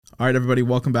All right, everybody,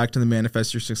 welcome back to the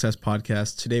Manifest Your Success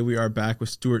podcast. Today we are back with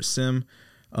Stuart Sim.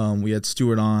 We had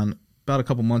Stuart on about a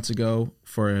couple months ago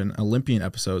for an Olympian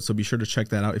episode, so be sure to check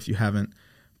that out if you haven't.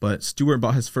 But Stuart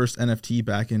bought his first NFT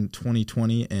back in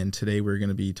 2020, and today we're going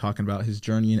to be talking about his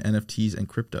journey in NFTs and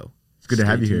crypto. It's good to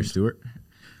have you here, Stuart.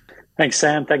 Thanks,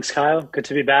 Sam. Thanks, Kyle. Good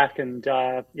to be back, and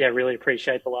really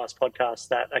appreciate the last podcast.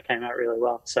 That came out really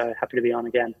well, so happy to be on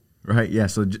again. Right, yeah.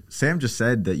 So Sam just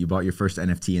said that you bought your first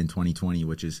NFT in 2020,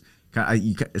 which is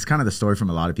it's kind of the story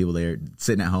from a lot of people. They're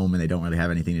sitting at home and they don't really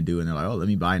have anything to do, and they're like, "Oh, let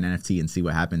me buy an NFT and see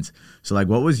what happens." So, like,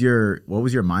 what was your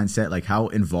mindset? Like, how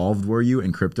involved were you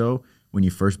in crypto when you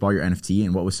first bought your NFT,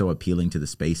 and what was so appealing to the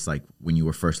space, like when you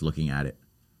were first looking at it?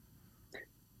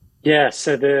 Yeah,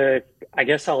 so I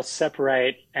guess I'll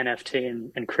separate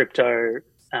NFT and crypto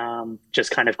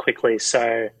just kind of quickly.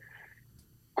 So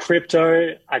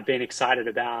crypto, I've been excited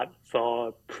about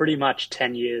for pretty much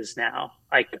 10 years now.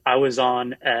 Like, I was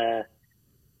on a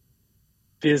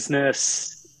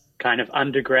business kind of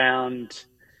underground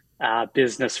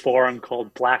business forum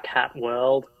called Black Hat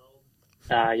World,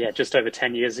 just over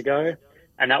 10 years ago.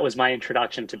 And that was my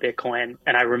introduction to Bitcoin.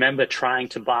 And I remember trying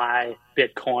to buy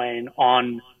Bitcoin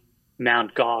on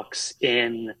Mt. Gox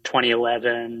in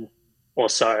 2011 or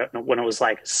so, when it was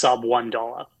like sub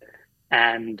 $1.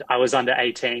 And I was under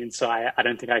 18, so I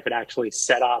don't think I could actually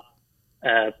set up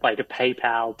like a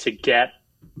PayPal to get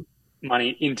money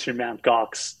into Mt.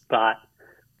 Gox. But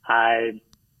I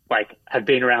had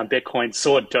been around Bitcoin,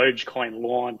 saw Dogecoin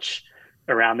launch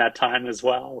around that time as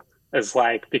well, as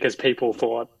because people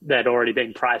thought they'd already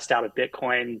been priced out of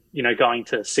Bitcoin, going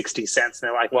to 60 cents. And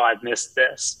they're like, well, I've missed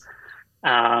this.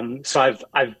 So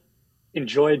I've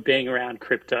enjoyed being around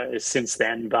crypto since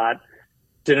then, but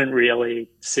didn't really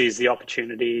seize the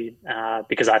opportunity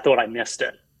because I thought I missed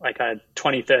it.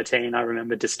 2013, I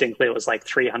remember distinctly, it was like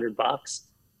 $300.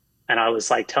 And I was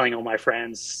like telling all my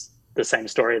friends the same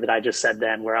story that I just said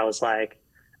then, where I was like,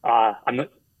 I'm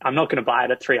not going to buy it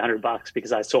at $300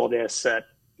 because I saw this at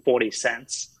 40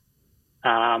 cents.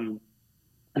 And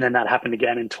then that happened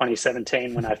again in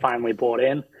 2017 when I finally bought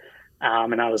in.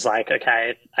 And I was like,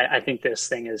 okay, I think this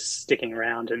thing is sticking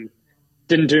around, and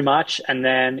didn't do much. And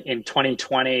then in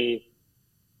 2020,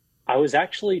 I was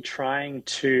actually trying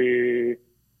to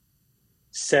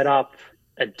set up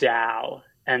a DAO,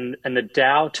 and the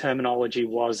DAO terminology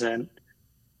wasn't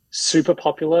super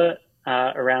popular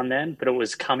around then, but it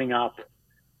was coming up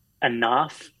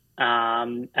enough.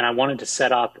 And I wanted to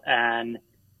set up an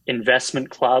investment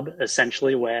club,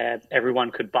 essentially, where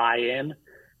everyone could buy in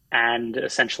and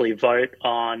essentially vote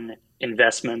on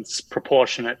investments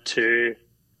proportionate to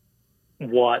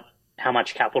how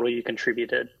much capital you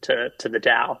contributed to the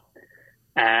DAO.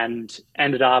 And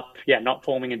ended up, not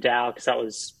forming a DAO because that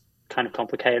was kind of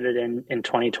complicated in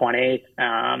 2020,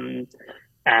 and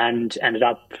ended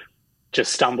up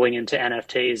just stumbling into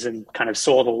NFTs and kind of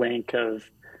saw the link of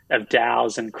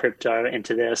DAOs and crypto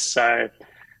into this. So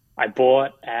I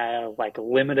bought a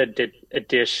limited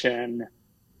edition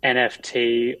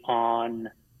NFT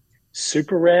on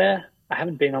Super Rare. I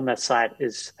haven't been on that site.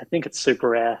 I think it's Super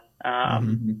Rare,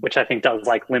 which I think does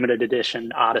limited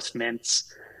edition artist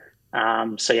mints.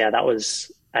 That was,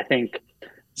 I think,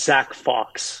 Zach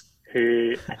Fox,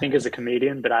 who I think is a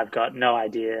comedian, but I've got no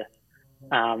idea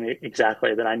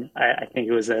exactly. But I think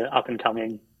he was an up and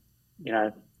coming,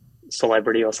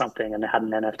 celebrity or something, and had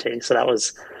an NFT. So that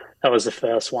was the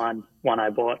first one I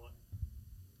bought.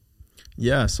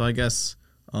 Yeah. So I guess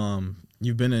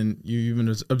you've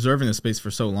been observing the space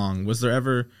for so long. Was there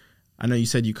ever, I know you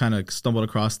said you kind of stumbled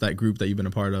across that group that you've been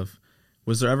a part of.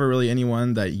 Was there ever really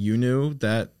anyone that you knew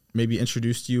that maybe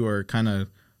introduced you or kind of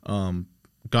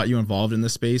got you involved in the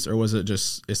space? Or was it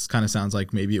just, it kind of sounds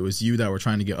like maybe it was you that were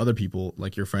trying to get other people,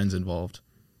 like your friends, involved?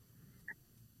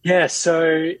 Yeah.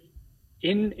 So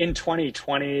in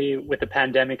 2020, with the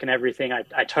pandemic and everything,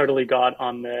 I totally got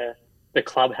on the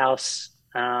Clubhouse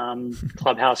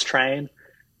train,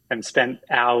 and spent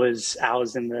hours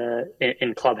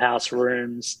in Clubhouse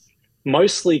rooms,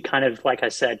 mostly kind of, like I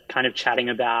said, kind of chatting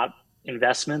about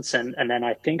investments. And then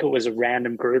I think it was a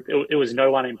random group. It was no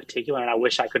one in particular. And I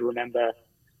wish I could remember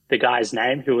the guy's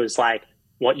name, who was like,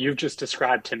 what you've just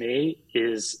described to me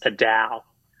is a DAO.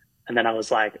 And then I was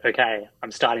like, okay,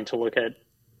 I'm starting to look at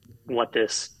what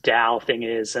this DAO thing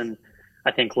is. And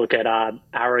I think look at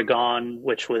Aragon,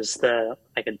 which was a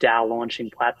DAO launching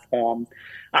platform.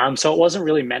 So it wasn't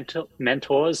really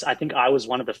mentors. I think I was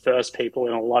one of the first people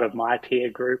in a lot of my peer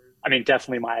group. I mean,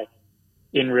 definitely my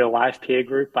in real life peer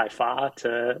group by far,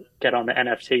 to get on the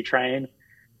NFT train.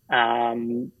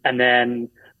 And then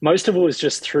most of it was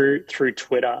just through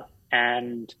Twitter.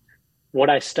 And what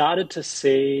I started to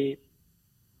see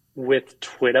with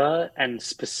Twitter and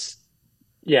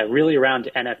really around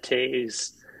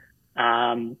NFTs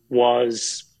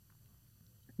was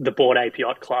the Bored Ape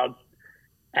Yacht Club.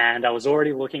 And I was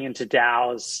already looking into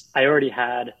DAOs. I already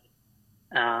had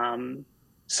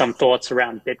some thoughts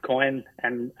around Bitcoin.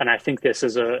 And I think this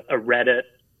is a Reddit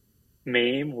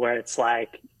meme where it's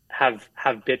like, have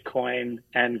Bitcoin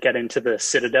and get into the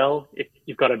Citadel.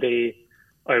 You've got to be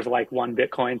over like 1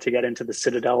 Bitcoin to get into the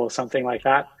Citadel or something like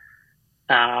that.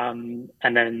 And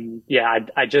then,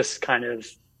 I just kind of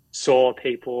saw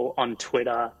people on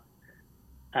Twitter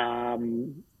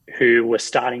who were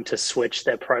starting to switch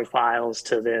their profiles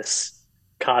to this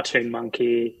cartoon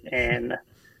monkey in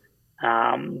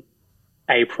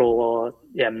April or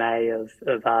May of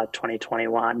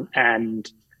 2021.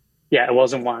 And it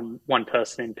wasn't one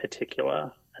person in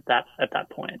particular at that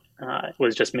point. It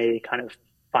was just me kind of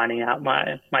finding out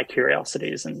my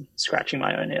curiosities and scratching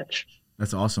my own itch.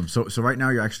 That's awesome. So right now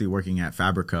you're actually working at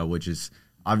Fabrica, which is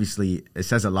obviously, it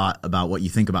says a lot about what you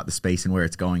think about the space and where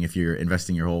it's going if you're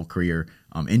investing your whole career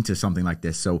into something like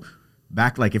this. So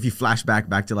if you flash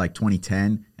back to like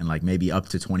 2010 and like maybe up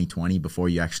to 2020 before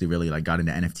you actually really like got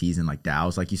into NFTs and like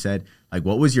DAOs, like you said, like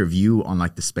what was your view on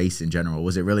like the space in general?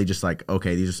 Was it really just like,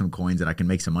 okay, these are some coins that I can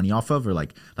make some money off of? Or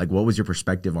like what was your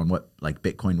perspective on what like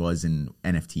Bitcoin was in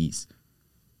NFTs?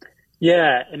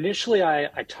 Yeah, initially I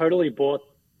totally bought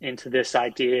into this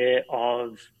idea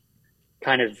of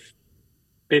kind of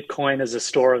Bitcoin as a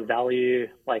store of value,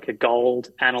 like a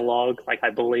gold analog. Like I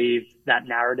believe that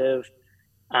narrative.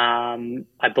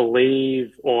 I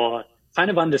believe or kind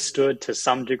of understood to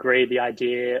some degree the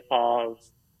idea of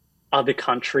other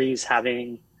countries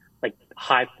having like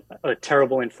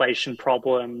terrible inflation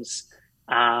problems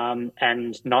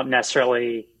and not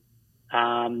necessarily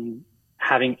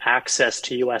having access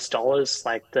to US dollars.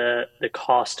 Like the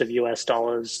cost of US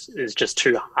dollars is just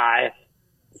too high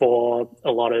for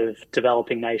a lot of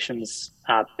developing nations,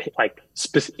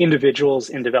 individuals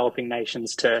in developing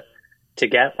nations to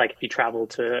get. Like if you travel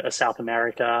to South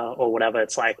America or whatever,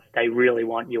 it's like they really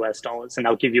want US dollars and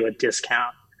they'll give you a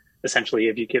discount essentially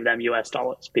if you give them US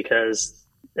dollars because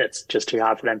it's just too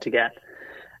hard for them to get.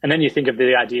 And then you think of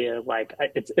the idea, like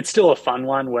it's still a fun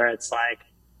one where it's like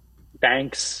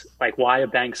banks, like why are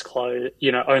banks closed,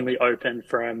 only open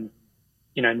from,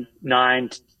 9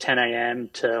 to 10 a.m.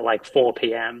 to like 4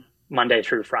 p.m. Monday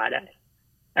through Friday.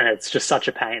 And it's just such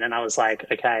a pain. And I was like,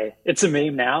 okay, it's a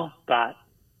meme now, but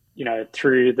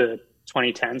through the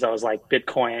 2010s, I was like,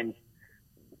 Bitcoin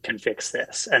can fix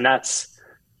this. And that's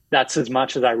as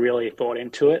much as I really thought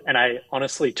into it. And I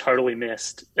honestly totally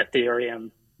missed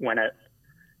Ethereum when it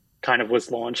kind of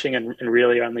was launching and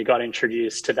really only got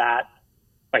introduced to that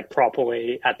like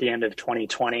properly at the end of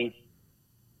 2020,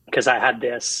 because I had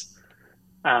this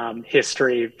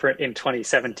history in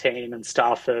 2017 and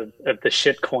stuff of the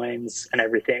shit coins and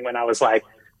everything. When I was like,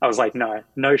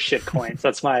 no shit coins.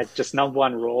 That's my just number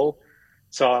one rule.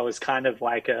 So I was kind of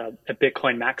like a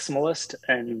Bitcoin maximalist.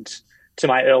 And to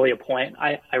my earlier point,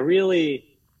 I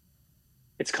really,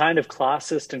 it's kind of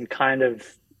classist and kind of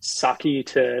sucky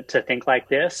to think like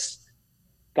this.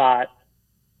 But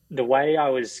the way I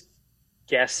was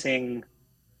guessing,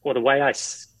 or the way I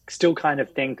still kind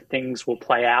of think things will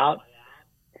play out,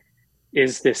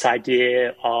 is this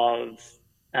idea of,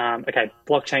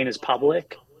 blockchain is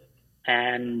public.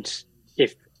 And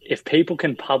if people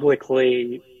can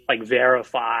publicly like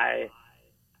verify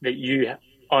that you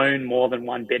own more than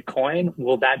 1 Bitcoin,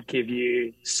 will that give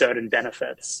you certain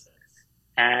benefits?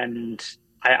 And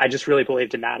I just really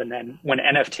believed in that. And then when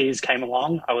NFTs came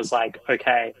along, I was like,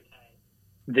 okay,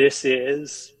 this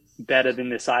is better than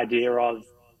this idea of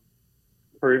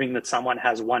proving that someone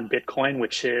has 1 Bitcoin,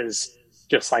 which is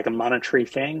just like a monetary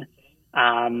thing.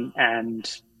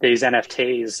 And these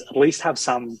NFTs at least have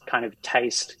some kind of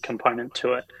taste component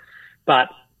to it. But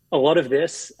a lot of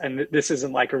this, and this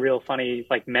isn't like a real funny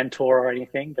like mentor or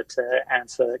anything, but to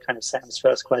answer kind of Sam's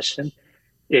first question,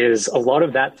 is a lot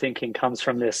of that thinking comes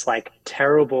from this like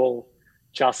terrible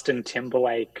Justin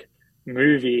Timberlake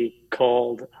movie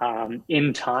called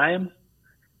In Time.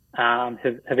 Have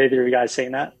either of you guys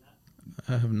seen that?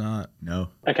 I have not. No.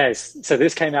 Okay, so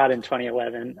this came out in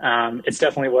 2011. It's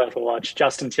definitely worth a watch.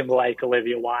 Justin Timberlake,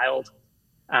 Olivia Wilde.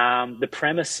 The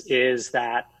premise is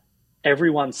that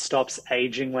everyone stops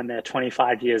aging when they're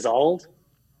 25 years old,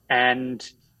 and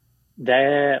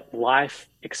their life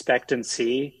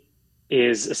expectancy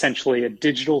is essentially a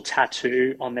digital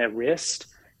tattoo on their wrist,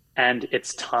 and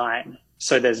it's time.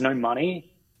 So there's no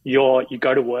money. You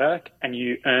go to work and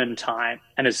you earn time.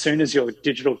 And as soon as your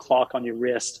digital clock on your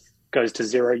wrist goes to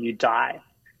 0, you die.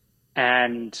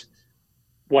 And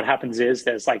what happens is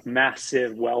there's like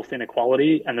massive wealth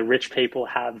inequality, and the rich people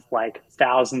have like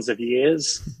thousands of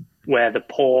years where the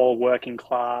poor working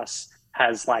class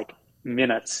has like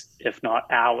minutes, if not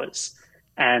hours.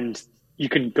 And you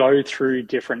can go through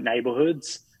different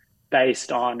neighborhoods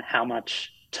based on how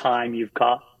much time you've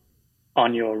got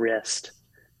on your wrist.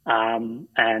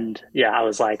 And yeah, I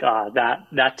was like,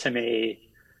 that to me,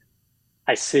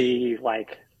 I see,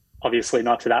 like, obviously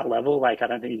not to that level. Like, I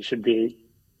don't think you should be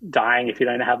dying if you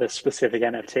don't have a specific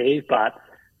NFT, but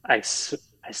I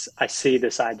see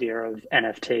this idea of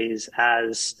NFTs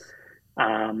as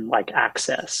like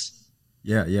access.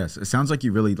 Yeah, yes. It sounds like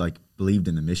you really like believed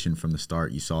in the mission from the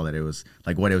start. You saw that it was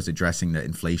like what it was addressing, the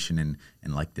inflation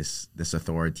and like this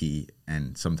authority,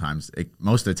 and sometimes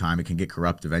most of the time it can get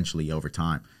corrupt eventually over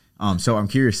time. So I'm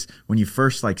curious, when you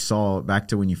first like saw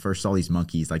these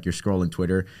monkeys, like you're scrolling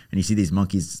Twitter and you see these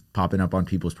monkeys popping up on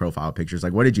people's profile pictures,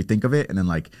 like what did you think of it? And then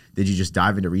like, did you just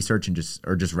dive into research and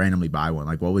just randomly buy one?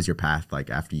 Like what was your path like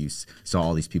after you saw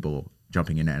all these people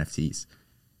jumping into NFTs?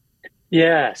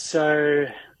 Yeah. So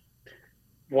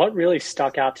what really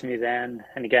stuck out to me then,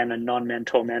 and again, a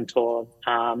non-mentor mentor,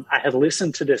 I had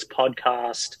listened to this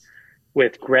podcast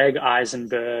with Greg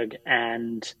Eisenberg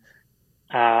and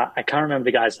I can't remember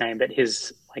the guy's name, but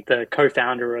he's like the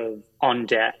co-founder of On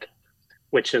Deck,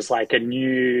 which is like a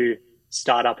new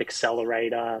startup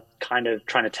accelerator kind of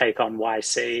trying to take on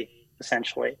YC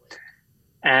essentially.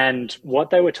 And what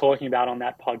they were talking about on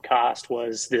that podcast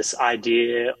was this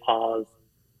idea of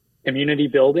community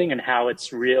building and how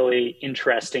it's really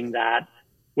interesting that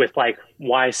with like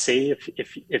YC,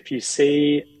 if you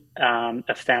see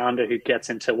a founder who gets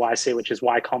into YC, which is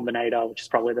Y Combinator, which is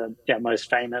probably the most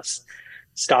famous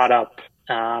startup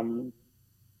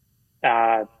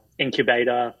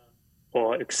incubator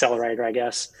or accelerator, I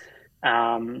guess,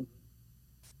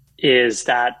 is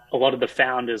that a lot of the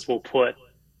founders will put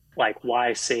like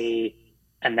YC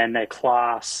and then their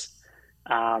class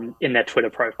in their Twitter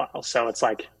profile. So it's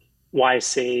like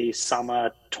YC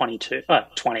summer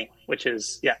 20, which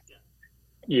is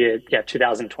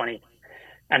 2020.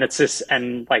 And it's this,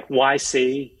 and like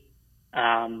YC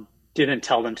didn't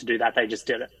tell them to do that. They just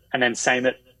did it. And then same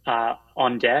at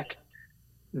On Deck,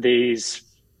 these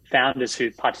founders who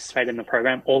participate in the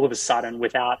program, all of a sudden,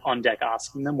 without On Deck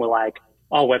asking them, were like,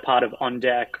 oh, we're part of On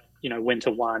Deck, winter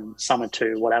 1, summer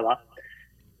 2, whatever.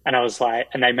 And I was like,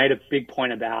 and they made a big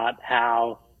point about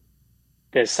how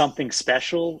there's something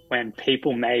special when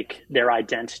people make their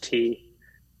identity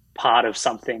part of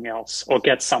something else, or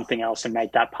get something else and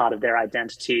make that part of their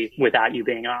identity without you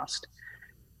being asked.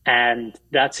 And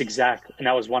and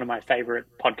that was one of my favorite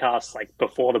podcasts, like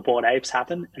before the Bored Apes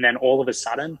happened. And then all of a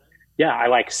sudden, I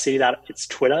like see that it's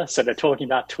Twitter. So they're talking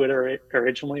about Twitter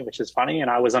originally, which is funny.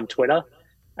 And I was on Twitter.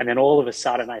 And then all of a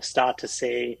sudden I start to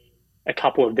see a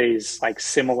couple of these like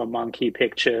similar monkey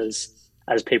pictures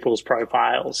as people's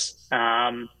profiles.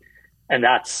 And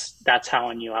that's how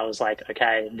I knew. I was like,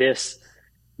 okay, this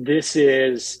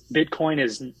is Bitcoin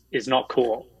is not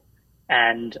cool.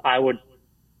 And I would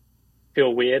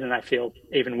feel weird, and I feel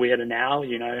even weirder now,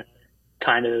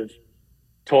 kind of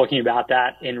talking about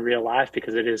that in real life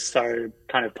because it is so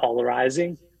kind of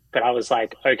polarizing. But I was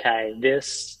like, okay,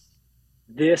 this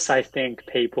I think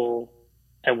people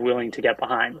are willing to get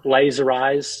behind. Laser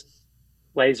eyes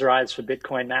for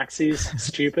Bitcoin maxis,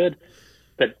 stupid,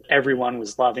 but everyone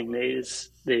was loving these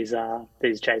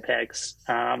JPEGs.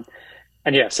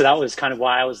 So that was kind of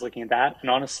why I was looking at that. And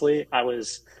honestly, I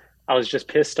was just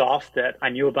pissed off that I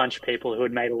knew a bunch of people who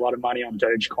had made a lot of money on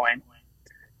Dogecoin.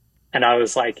 And I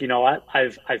was like, you know what?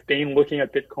 I've been looking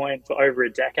at Bitcoin for over a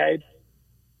decade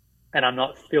and I'm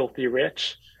not filthy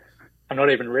rich. I'm not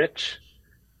even rich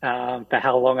for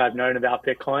how long I've known about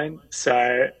Bitcoin.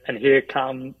 So, and here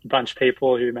come a bunch of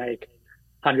people who make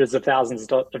hundreds of thousands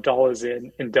of dollars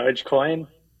in Dogecoin.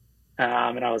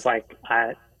 And I was like,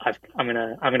 I'm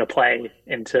gonna play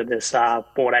into this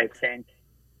Bored Ape thing.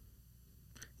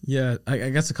 Yeah,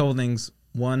 I guess a couple things.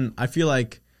 One, I feel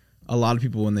like a lot of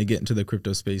people when they get into the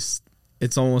crypto space,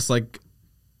 it's almost like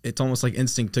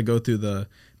instinct to go through the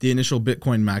initial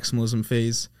Bitcoin maximalism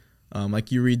phase.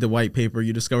 Like you read the white paper,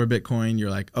 you discover Bitcoin, you're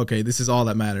like, okay, this is all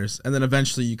that matters. And then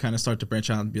eventually you kind of start to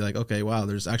branch out and be like, okay, wow,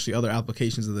 there's actually other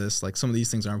applications of this. Like some of these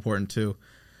things are important too.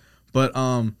 But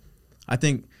I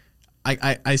think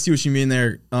I see what you mean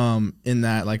there in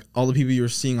that like all the people you were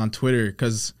seeing on Twitter,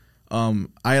 because I'd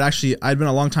been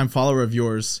a long time follower of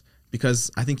yours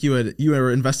because I think you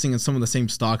were investing in some of the same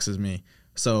stocks as me.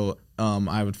 So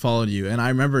I would follow you, and I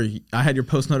remember I had your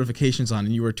post notifications on,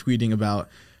 and you were tweeting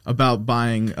about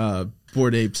buying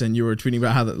Bored Apes, and you were tweeting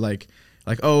about how that like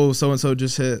oh so and so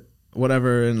just hit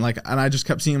whatever, and I just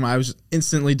kept seeing him. I was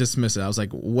instantly dismissive. I was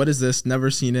like, what is this?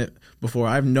 Never seen it before.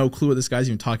 I have no clue what this guy's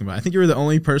even talking about. I think you were the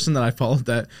only person that I followed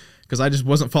that, because I just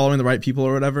wasn't following the right people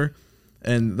or whatever,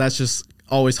 and that's just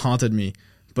always haunted me.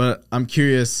 But I'm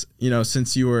curious,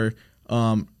 since you were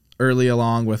early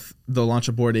along with the launch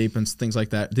of Bored Ape and things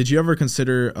like that, did you ever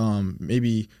consider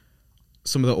maybe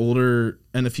some of the older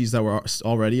NFTs that were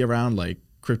already around, like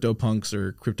CryptoPunks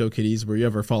or CryptoKitties? Were you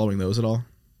ever following those at all?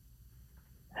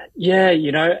 Yeah,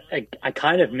 I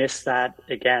kind of miss that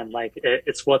again. Like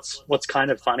it's what's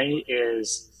kind of funny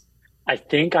is I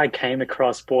think I came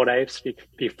across Bored Apes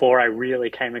before I really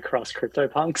came across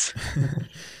CryptoPunks.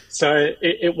 So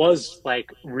it was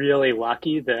like really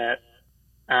lucky that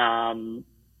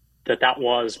that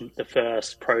was the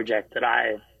first project that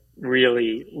I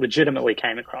really legitimately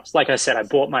came across. Like I said, I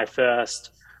bought my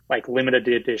first like limited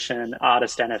edition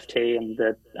artist NFT in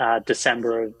the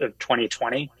December of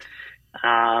 2020.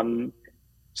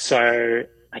 So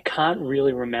I can't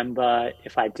really remember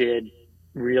if I did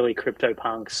really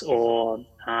CryptoPunks or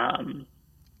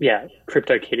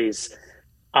CryptoKitties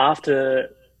after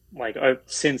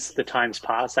since the time's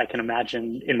passed. I can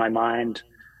imagine in my mind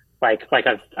like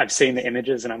I've seen the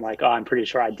images and I'm like, oh, I'm pretty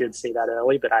sure I did see that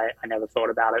early, but I never thought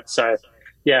about it. So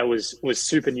yeah, it was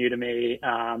super new to me.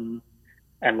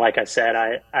 And like I said,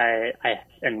 I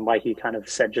and like you kind of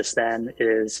said just then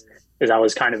is I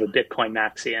was kind of a Bitcoin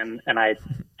maxi, and I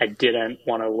didn't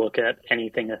want to look at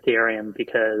anything Ethereum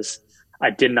because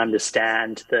I didn't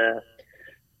understand the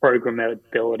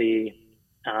programmability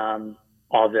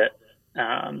of it.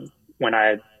 When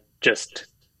I just,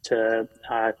 to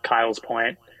Kyle's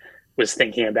point, was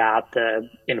thinking about the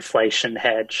inflation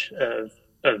hedge of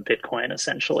Bitcoin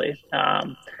essentially.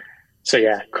 So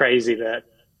yeah, crazy that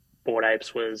Bored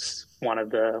Apes was one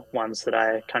of the ones that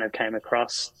I kind of came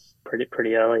across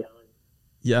pretty early.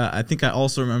 Yeah, I think I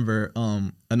also remember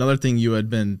another thing you had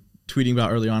been tweeting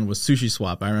about early on was Sushi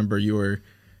Swap. I remember you were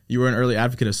an early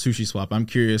advocate of Sushi Swap. I'm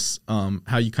curious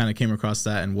how you kind of came across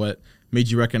that and what made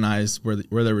you recognize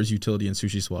where there was utility in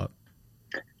Sushi Swap.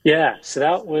 Yeah, so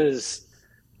that was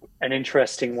an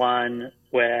interesting one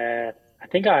where I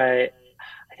think I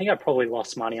probably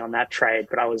lost money on that trade,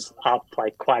 but I was up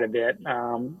like quite a bit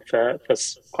for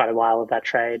quite a while of that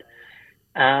trade.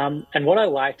 And what I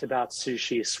liked about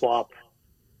Sushi Swap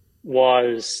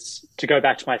was, to go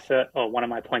back to one of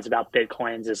my points about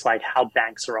Bitcoins, is like how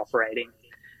banks are operating.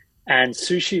 And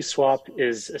Sushi Swap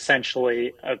is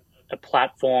essentially a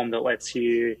platform that lets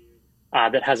you,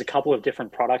 that has a couple of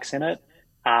different products in it.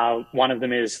 One of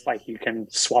them is like you can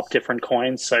swap different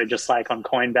coins. So just like on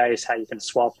Coinbase, how you can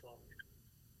swap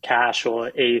cash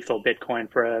or ETH or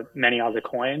Bitcoin for many other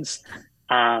coins.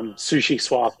 Sushi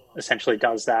Swap essentially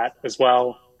does that as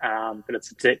well. But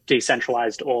it's a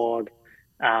decentralized org.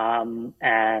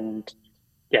 And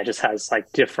yeah, just has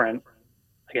like different,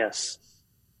 I guess,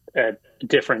 a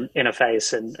different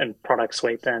interface and product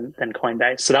suite than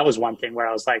Coinbase. So that was one thing where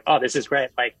I was like, oh, this is great.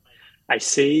 Like I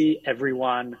see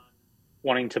everyone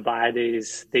wanting to buy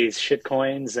these shit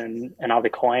coins and other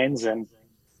coins, and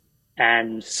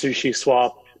Sushi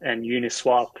Swap and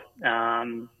Uniswap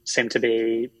seem to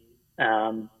be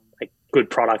like good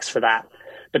products for that.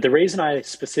 But the reason I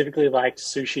specifically liked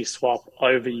Sushi Swap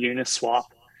over Uniswap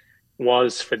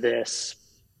was for this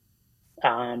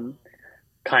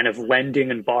kind of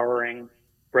lending and borrowing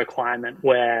requirement,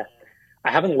 where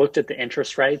I haven't looked at the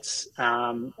interest rates,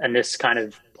 and this kind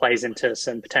of plays into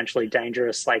some potentially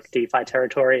dangerous like DeFi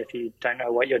territory if you don't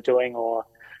know what you're doing or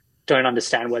don't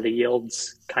understand where the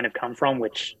yields kind of come from,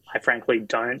 which I frankly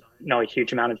don't know a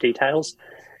huge amount of details.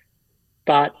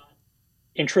 But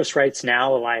interest rates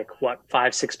now are like, what,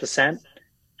 5-6%?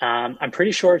 I'm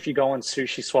pretty sure if you go on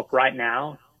Sushi Swap right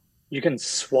now, you can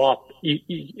swap,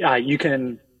 you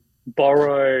can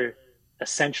borrow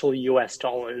essentially US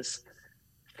dollars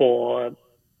for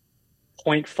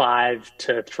 0.5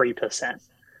 to 3%.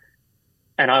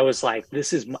 And I was like,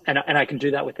 this is, and I can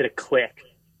do that with a click.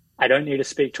 I don't need to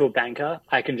speak to a banker.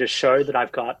 I can just show that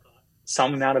I've got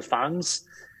some amount of funds,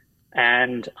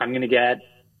 and I'm going to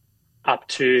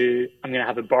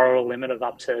have a borrower limit of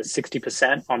up to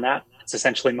 60% on that. It's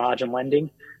essentially margin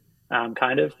lending,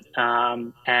 kind of.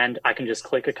 And I can just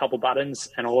click a couple buttons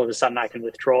and all of a sudden I can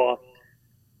withdraw,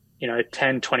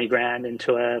 10, 20 grand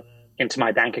into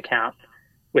my bank account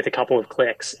with a couple of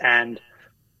clicks. And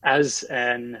as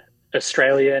an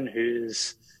Australian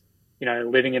who's,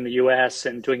 living in the US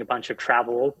and doing a bunch of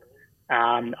travel,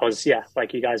 I was,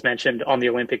 like you guys mentioned, on the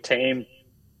Olympic team,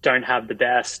 don't have the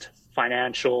best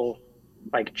financial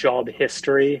job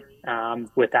history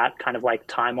with that kind of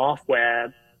time off,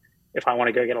 where if I want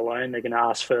to go get a loan, they're going to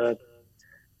ask for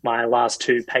my last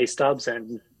two pay stubs,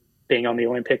 and being on the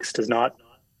Olympics does not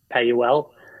pay you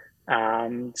well.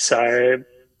 So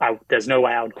there's no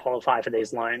way I would qualify for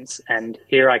these loans. And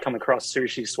here I come across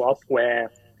Sushi Swap,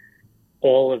 where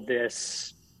all of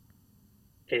this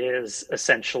is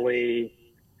essentially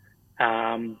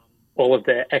all of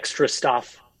the extra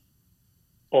stuff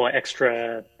or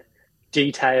extra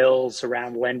details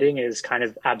around lending is kind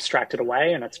of abstracted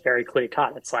away, and it's very clear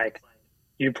cut. It's like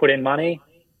you put in money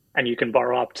and you can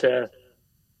borrow up to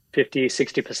 50,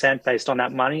 60% based on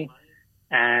that money.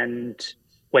 And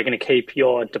we're going to keep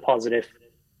your deposit if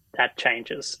that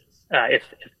changes,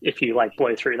 if you like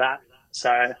blow through that.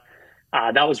 So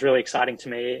that was really exciting to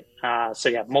me. So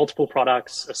yeah, multiple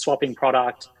products, a swapping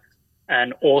product,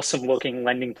 an awesome looking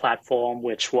lending platform,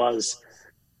 which was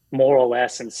more or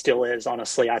less, and still is,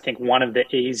 honestly, I think one of the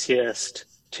easiest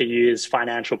to use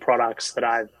financial products that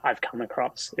I've come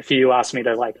across. If you ask me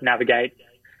to like navigate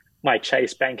my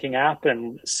Chase banking app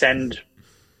and send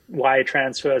wire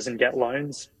transfers and get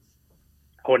loans,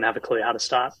 I wouldn't have a clue how to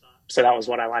start. So that was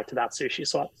what I liked about Sushi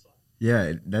Swap.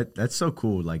 Yeah, that's so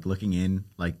cool. Like looking in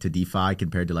like to DeFi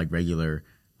compared to like regular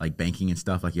like banking and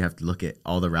stuff. Like you have to look at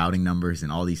all the routing numbers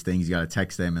and all these things. You got to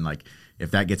text them, and like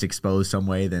if that gets exposed some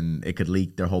way, then it could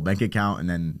leak their whole bank account, and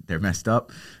then they're messed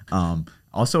up.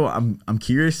 Also, I'm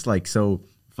curious. Like, so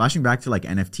flashing back to like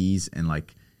NFTs and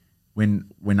like when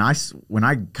I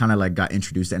kind of like got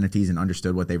introduced to NFTs and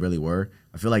understood what they really were,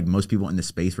 I feel like most people in the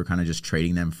space were kind of just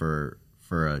trading them for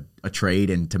a trade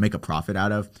and to make a profit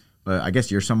out of. But I guess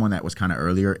you're someone that was kind of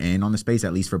earlier in on the space,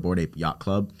 at least for Bored Ape Yacht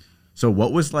Club. So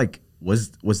what was like,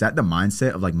 was that the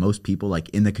mindset of like most people like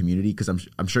in the community? Because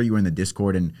I'm sure you were in the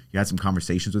Discord and you had some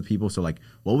conversations with people. So like,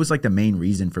 what was like the main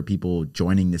reason for people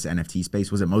joining this NFT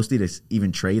space? Was it mostly to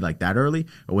even trade like that early,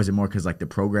 or was it more because like the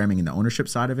programming and the ownership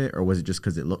side of it, or was it just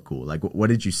because it looked cool? Like, what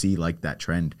did you see like that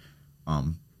trend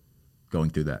going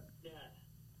through that?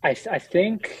 I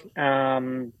think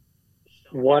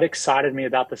what excited me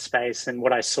about the space and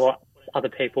what I saw other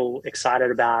people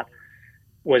excited about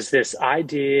was this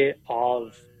idea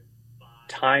of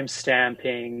time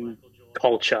stamping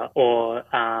culture, or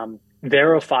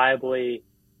verifiably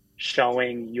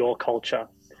showing your culture.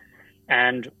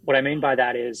 And what I mean by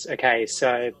that is, okay,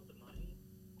 so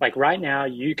like right now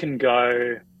you can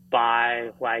go buy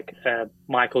like a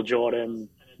Michael Jordan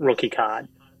rookie card,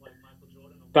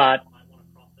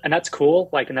 and that's cool,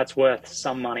 like, and that's worth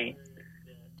some money.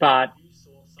 But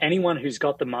anyone who's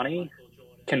got the money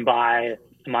can buy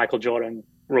a Michael Jordan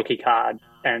rookie card,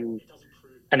 and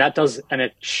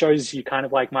it shows you kind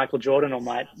of like Michael Jordan, or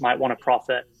might want to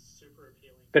profit,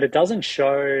 but it doesn't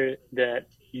show that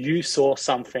you saw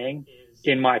something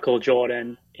in Michael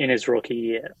Jordan in his rookie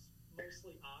year.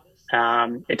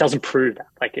 It doesn't prove that,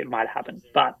 like it might happen,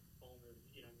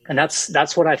 and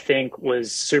that's what I think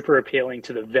was super appealing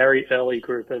to the very early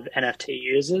group of NFT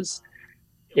users.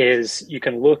 Is you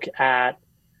can look at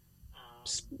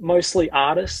mostly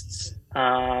artists,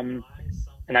 and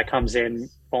that comes in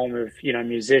form of, you know,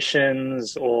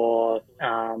 musicians or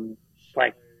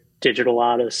like digital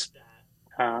artists,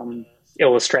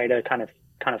 illustrator kind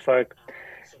of folk,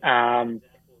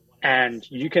 and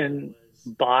you can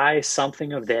buy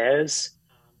something of theirs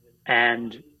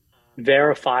and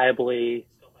verifiably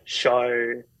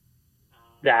show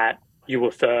that you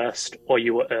were first or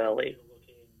you were early.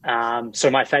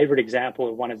 So my favorite example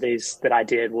of one of these that I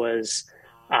did was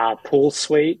Pool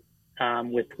Suite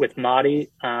with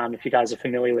Marty. If you guys are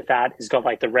familiar with that, he's got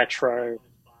like the retro,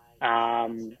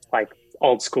 like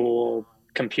old school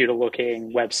computer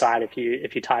looking website.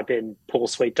 If you type in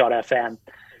poolsuite.fm,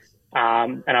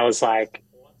 and I was like,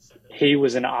 he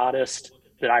was an artist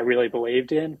that I really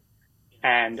believed in,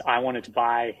 and I wanted to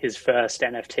buy his first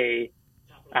NFT,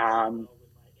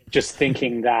 just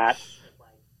thinking that,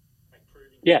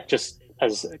 yeah, just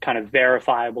as kind of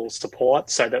verifiable support,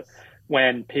 so that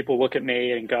when people look at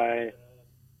me and go,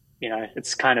 you know,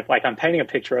 it's kind of like I'm painting a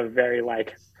picture of a very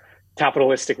like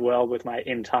capitalistic world with my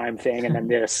in time thing, and then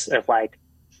this of like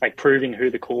proving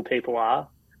who the cool people are,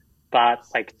 but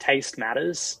like taste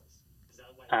matters,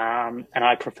 and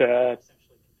I prefer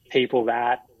people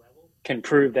that can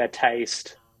prove their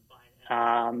taste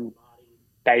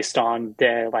based on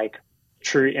their like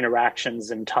true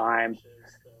interactions and time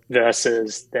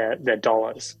versus their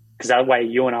dollars, because that way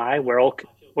you and I,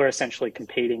 we're essentially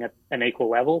competing at an equal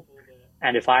level.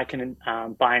 And if I can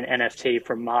buy an NFT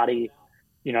from Marty,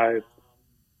 you know,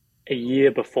 a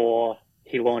year before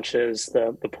he launches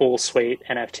the Pool Suite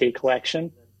NFT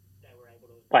collection,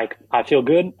 like I feel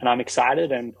good and I'm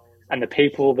excited, and the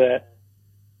people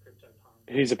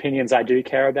whose opinions I do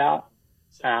care about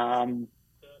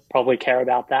probably care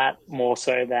about that more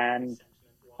so than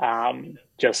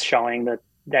just showing that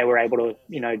they were able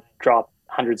to, drop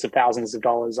hundreds of thousands of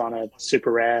dollars on a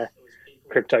super rare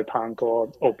CryptoPunk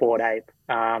or Bored Ape.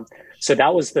 So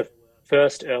that was the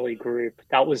first early group.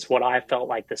 That was what I felt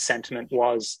like the sentiment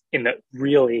was in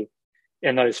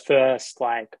those first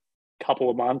like couple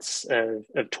of months of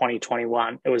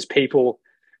 2021. It was people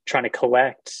trying to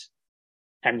collect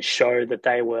and show that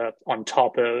they were on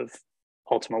top of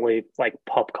ultimately like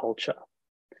pop culture.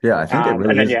 Yeah, I think it really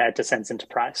and then is. it descends into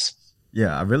price.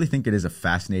 Yeah, I really think it is a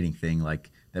fascinating thing,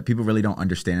 like that people really don't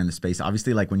understand in the space.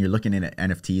 Obviously, like when you're looking at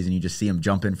NFTs and you just see them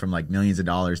jumping from like millions of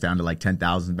dollars down to like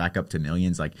 10,000 back up to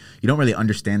millions, like you don't really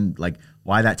understand like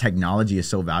why that technology is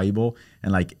so valuable.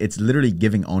 And like it's literally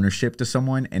giving ownership to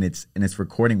someone, and it's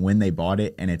recording when they bought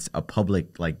it, and it's a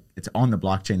public, like it's on the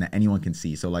blockchain that anyone can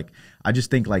see. So like I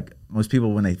just think like most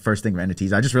people when they first think of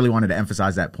NFTs, I just really wanted to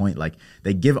emphasize that point. Like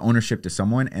they give ownership to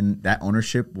someone, and that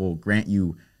ownership will grant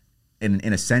you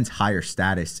in a sense higher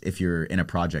status if you're in a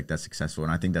project that's successful.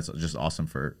 And I think that's just awesome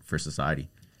for society.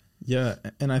 Yeah,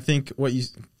 and I think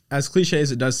as cliche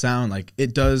as it does sound, like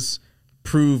it does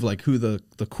prove like who the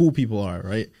cool people are,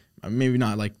 right? Maybe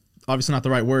not like obviously not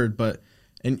the right word, but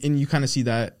and you kind of see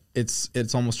that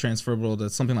it's almost transferable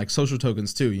to something like social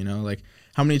tokens too, like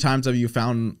how many times have you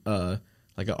found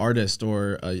like an artist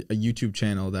or a YouTube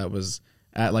channel that was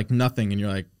at like nothing and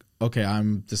you're like, okay,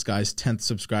 I'm this guy's 10th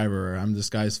subscriber, or I'm this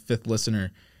guy's 5th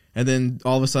listener. And then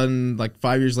all of a sudden, like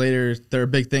 5 years later, they're a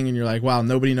big thing and you're like, wow,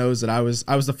 nobody knows that I was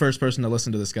the first person to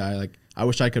listen to this guy. Like, I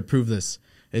wish I could prove this.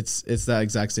 It's that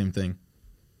exact same thing.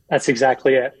 That's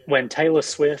exactly it. When Taylor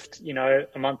Swift, a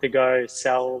month ago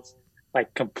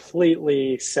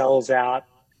completely sells out,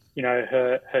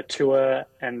 her tour,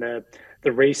 and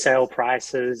the resale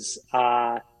prices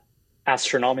are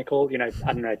astronomical, I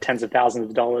don't know, tens of thousands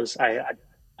of dollars.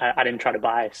 I didn't try to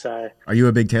buy. So, are you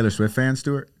a big Taylor Swift fan,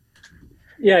 Stuart?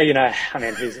 Yeah, I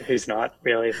mean, who's not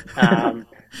really?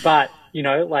 But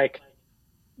like,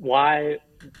 why?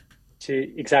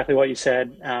 To exactly what you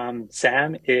said,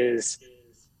 Sam, is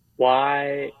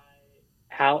why?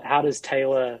 How does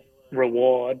Taylor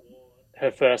reward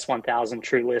her first 1,000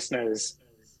 true listeners?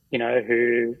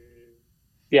 Who,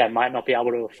 might not be able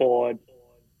to afford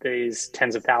these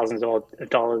tens of thousands of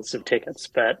dollars of tickets,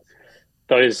 but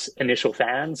those initial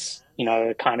fans,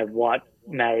 are kind of what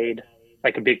made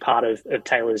like a big part of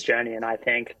Taylor's journey. And I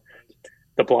think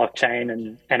the blockchain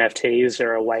and NFTs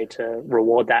are a way to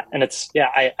reward that. And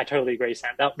I totally agree,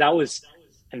 Sam. That was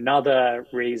another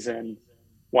reason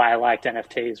why I liked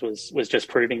NFTs was just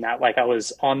proving that. Like I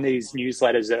was on these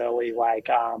newsletters early, like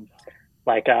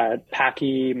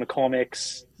Packy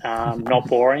McCormick's Not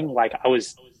Boring. Like I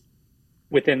was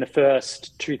within the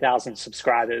first 2,000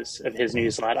 subscribers of his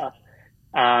newsletter.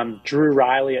 Drew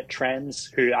Riley at Trends,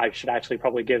 who I should actually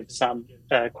probably give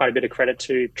quite a bit of credit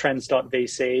to,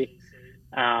 Trends.vc,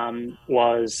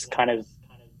 was kind of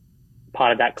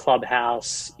part of that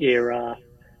Clubhouse era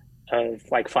of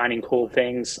like finding cool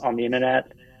things on the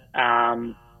internet.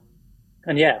 And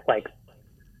like,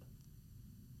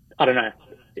 I don't know.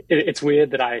 It's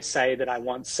weird that I say that I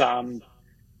want some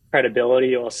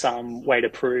credibility or some way to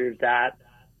prove that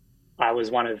I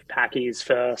was one of Packy's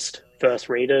first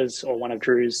readers or one of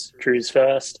Drew's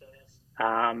first.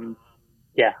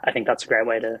 I think that's a great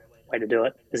way to do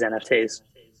it, is NFTs.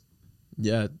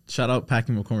 Yeah, shout out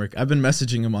Packy McCormick. I've been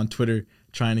messaging him on Twitter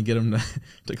trying to get him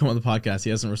to come on the podcast. He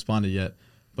hasn't responded yet,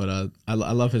 but I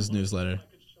love his newsletter.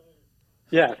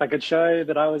 Yeah, if I could show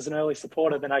that I was an early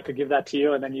supporter, then I could give that to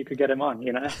you, and then you could get him on.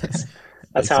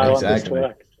 That's how I want this to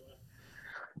work.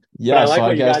 Yeah, but I like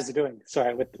what you guys are doing.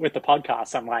 Sorry, with the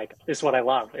podcast, I'm like, this is what I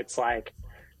love. It's like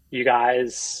you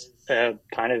guys are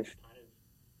kind of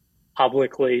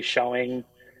publicly showing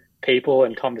people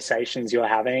and conversations you're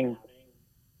having.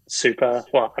 Super.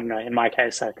 Well, I don't know. In my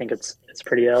case, I think it's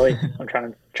pretty early. I'm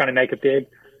trying to make it big.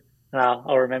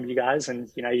 I'll remember you guys, and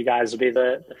you guys will be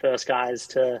the first guys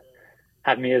to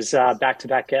have me as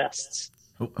back-to-back guests.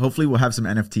 Hopefully we'll have some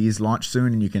NFTs launch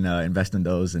soon and you can invest in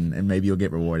those and maybe you'll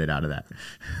get rewarded out of that.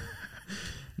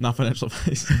 Not financial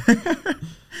advice.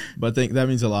 But that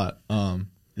means a lot.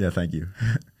 Yeah, thank you.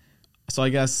 So I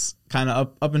guess kind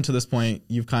of up until this point,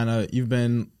 you've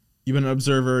been an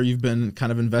observer, you've been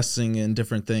kind of investing in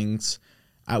different things.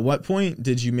 At what point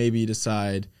did you maybe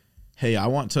decide, hey, I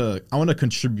want to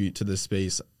contribute to this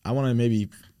space. I want to maybe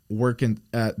work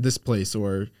at this place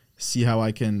or see how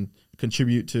I can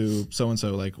contribute to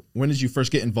so-and-so. Like, when did you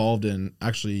first get involved in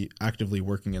actually actively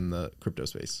working in the crypto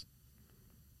space?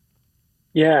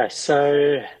 Yeah,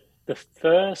 so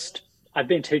I've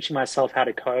been teaching myself how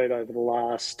to code over the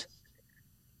last,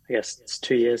 I guess it's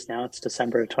 2 years now. It's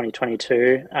December of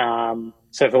 2022.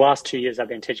 So for the last 2 years, I've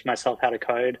been teaching myself how to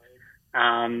code.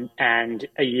 And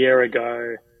a year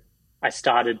ago, I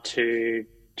started to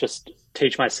just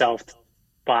teach myself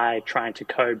by trying to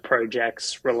code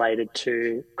projects related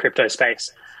to crypto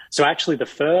space. So actually the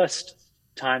first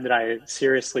time that I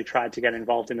seriously tried to get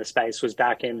involved in the space was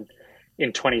back in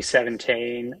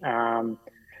 2017,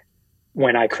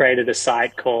 when I created a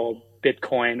site called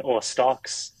Bitcoin or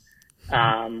Stocks.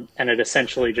 And it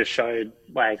essentially just showed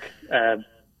like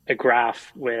a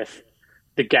graph with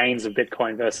the gains of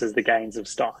Bitcoin versus the gains of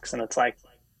stocks. And it's like,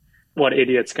 what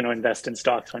idiot's going to invest in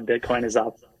stocks when Bitcoin is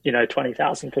up,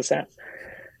 20,000%?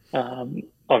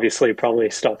 Obviously, probably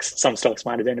some stocks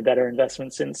might have been a better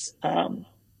investment since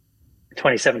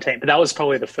 2017. But that was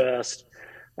probably the first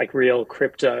like real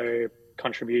crypto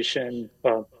contribution.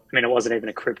 Well, I mean, it wasn't even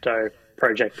a crypto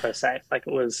project per se. Like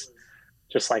it was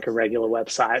just like a regular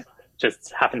website,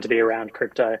 just happened to be around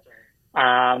crypto.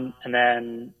 And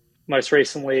then most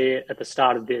recently at the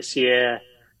start of this year,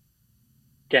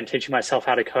 again, teaching myself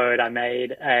how to code, I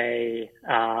made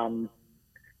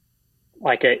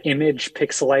like an image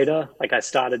pixelator. Like I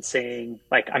started seeing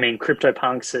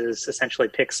CryptoPunks is essentially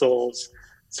pixels.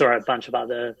 Saw a bunch of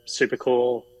other super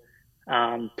cool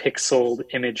pixeled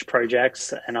image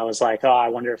projects. And I was like, oh, I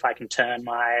wonder if I can turn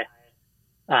my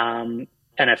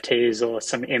NFTs or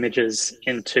some images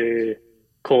into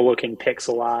cool looking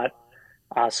pixel art.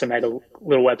 So made a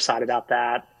little website about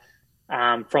that.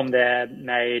 From there,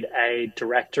 made a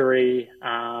directory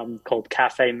called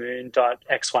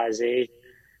cafemoon.xyz.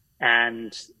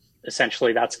 And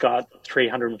essentially that's got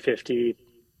 350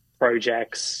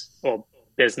 projects or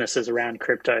businesses around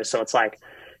crypto. So it's like,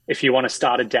 if you want to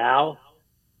start a DAO,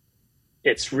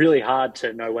 it's really hard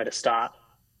to know where to start.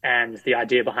 And the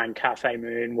idea behind Cafe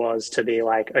Moon was to be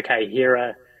like, okay, here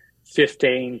are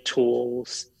 15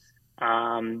 tools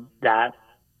that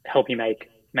help you make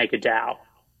a DAO.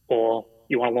 Or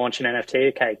you want to launch an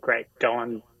NFT? Okay, great. Go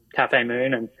on Cafe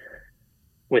Moon, and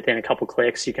within a couple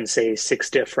clicks, you can see 6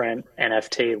 different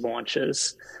NFT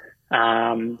launches.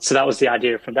 So that was the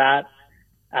idea from that.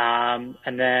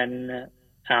 And then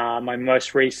my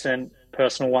most recent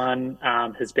personal one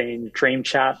has been Dream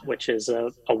Chat, which is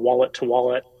a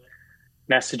wallet-to-wallet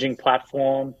messaging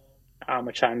platform,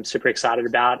 which I'm super excited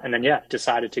about. And then,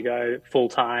 decided to go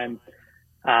full-time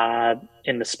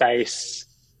in the space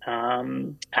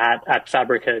at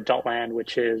Fabrica.land,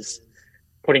 which is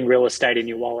putting real estate in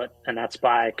your wallet, and that's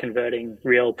by converting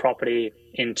real property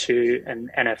into an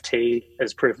NFT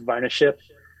as proof of ownership.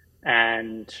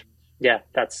 And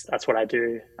that's what I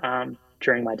do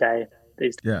during my day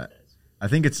these days. Yeah. I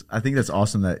think that's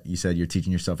awesome that you said you're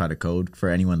teaching yourself how to code. For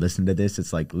anyone listening to this,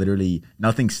 it's like literally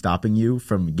nothing stopping you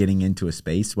from getting into a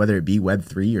space, whether it be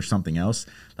Web3 or something else.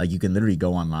 Like you can literally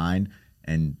go online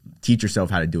and teach yourself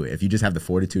how to do it. If you just have the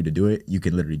fortitude to do it, you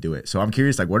can literally do it. So I'm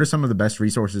curious, like, what are some of the best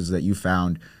resources that you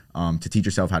found to teach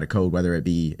yourself how to code, whether it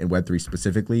be in Web3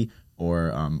 specifically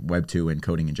or Web2 and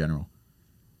coding in general?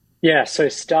 Yeah, so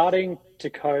starting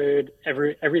to code,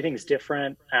 everything's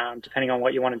different depending on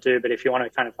what you want to do. But if you want to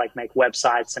kind of like make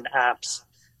websites and apps,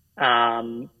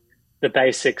 the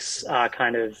basics are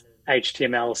kind of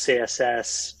HTML,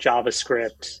 CSS,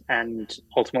 JavaScript, and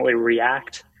ultimately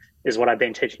React is what I've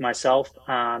been teaching myself.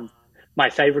 My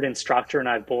favorite instructor, and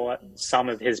I've bought some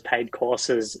of his paid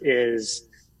courses, is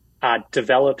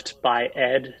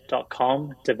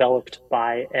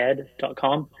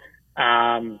developedbyed.com.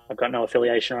 I've got no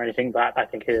affiliation or anything, but I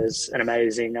think he is an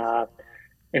amazing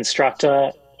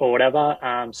instructor or whatever.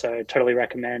 So totally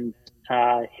recommend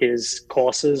his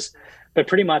courses. But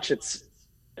pretty much it's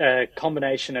a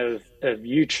combination of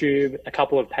YouTube, a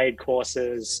couple of paid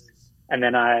courses, and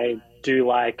then I do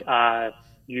like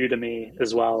Udemy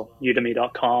as well,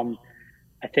 udemy.com.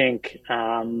 I think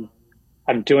I'm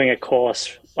doing a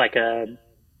course like a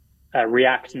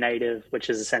React Native, which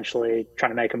is essentially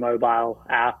trying to make a mobile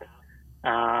app.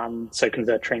 So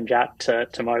convert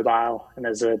DreamChat to mobile. And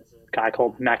there's a guy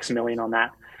called Maximilian on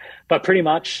that. But pretty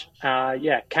much,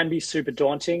 can be super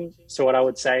daunting. So what I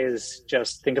would say is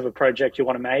just think of a project you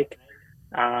want to make,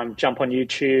 jump on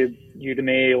YouTube,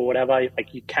 Udemy or whatever.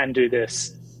 Like you can do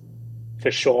this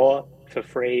for sure, for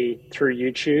free through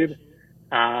YouTube.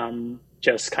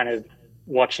 Just kind of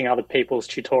watching other people's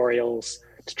tutorials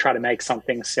to try to make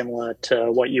something similar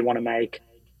to what you want to make.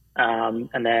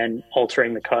 And then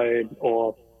altering the code,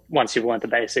 or once you've learned the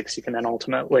basics, you can then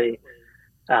ultimately,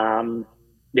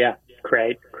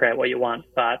 create what you want.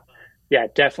 But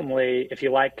definitely if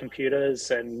you like computers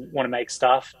and want to make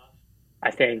stuff, I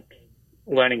think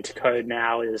learning to code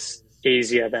now is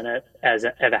easier than it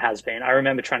ever has been. I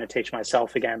remember trying to teach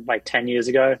myself again like 10 years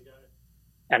ago,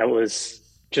 and it was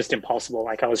just impossible.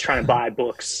 Like I was trying to buy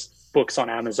books on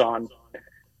Amazon,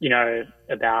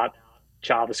 about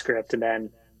JavaScript, and then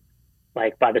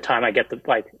like by the time I get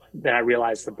then I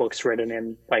realize the book's written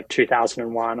in like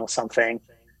 2001 or something,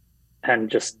 and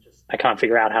just I can't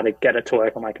figure out how to get it to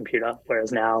work on my computer.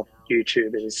 Whereas now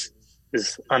YouTube is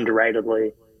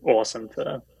underratedly awesome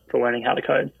for learning how to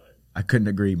code. I couldn't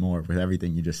agree more with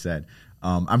everything you just said.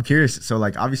 I'm curious. So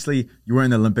like, obviously you were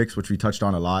in the Olympics, which we touched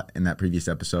on a lot in that previous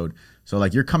episode. So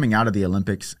like you're coming out of the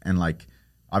Olympics and like,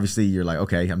 obviously you're like,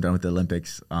 okay, I'm done with the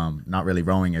Olympics. Not really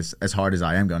rowing as hard as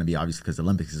I am going to be, obviously, because the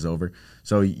Olympics is over.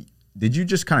 So did you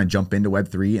just kind of jump into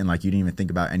Web3 and like you didn't even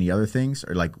think about any other things?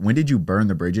 Or like when did you burn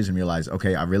the bridges and realize,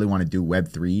 okay, I really want to do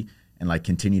Web3 and like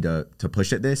continue to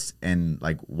push at this? And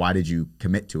like, why did you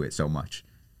commit to it so much?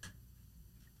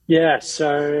 Yeah,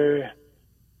 so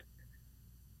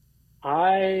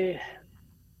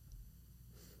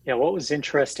what was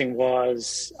interesting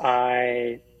was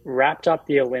I wrapped up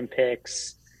the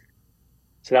Olympics.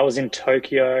 So that was in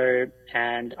Tokyo,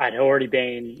 and I'd already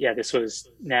been, this was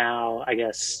now, I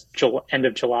guess, end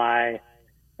of July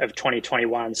of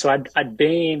 2021. So I'd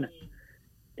been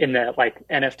in the like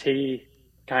NFT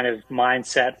kind of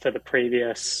mindset for the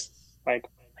previous, like,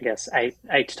 I guess,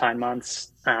 eight to 9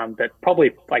 months, but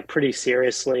probably like pretty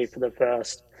seriously for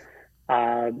the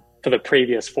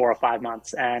previous 4 or 5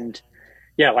 months. And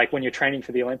yeah, like when you're training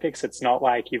for the Olympics, it's not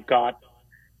like you've got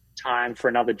time for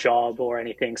another job or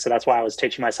anything. So that's why I was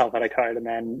teaching myself how to code, and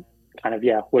then kind of,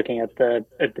 looking at the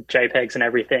JPEGs and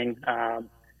everything,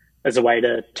 as a way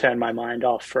to turn my mind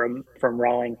off from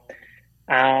rowing.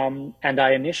 And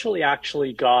I initially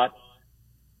actually got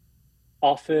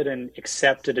offered and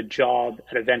accepted a job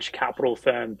at a venture capital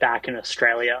firm back in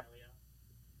Australia,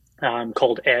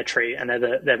 called Airtree, and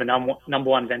they're the number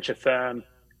one venture firm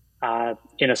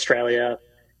in Australia.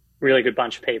 Really good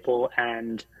bunch of people,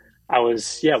 and I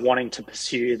was wanting to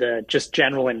pursue the just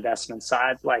general investment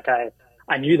side. Like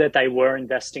I knew that they were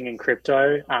investing in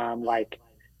crypto.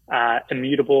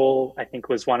 Immutable, I think,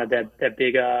 was one of their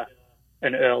bigger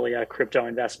and earlier crypto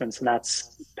investments, and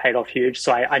that's paid off huge.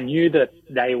 So I knew that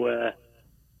they were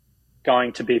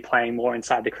going to be playing more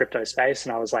inside the crypto space,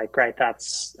 and I was like, great,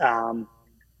 that's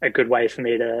a good way for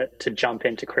me to jump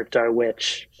into crypto,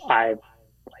 which I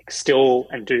like still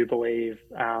and do believe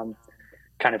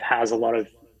kind of has a lot of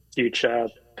future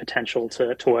potential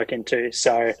to work into.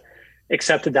 So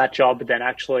accepted that job, but then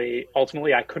actually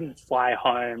ultimately I couldn't fly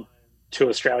home to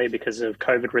Australia because of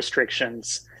COVID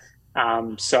restrictions.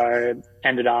 So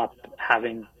ended up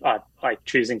having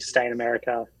choosing to stay in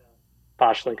America,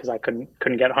 partially because I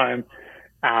couldn't get home,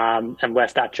 and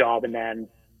left that job. And then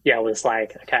it was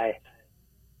like, okay,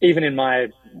 even in my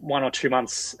 1 or 2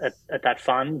 months at that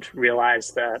fund,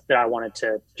 realized that I wanted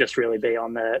to just really be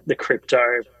on the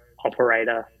crypto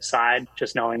operator side,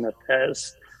 just knowing that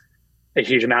there's a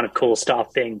huge amount of cool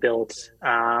stuff being built,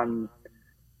 and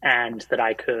that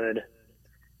I could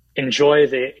enjoy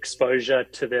the exposure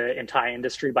to the entire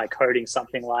industry by coding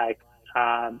something like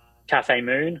Cafe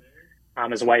Moon,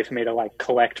 as a way for me to like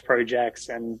collect projects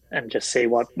and just see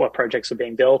what projects were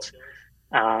being built.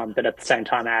 But at the same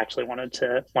time, I actually wanted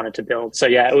to build. So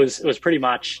it was pretty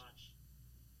much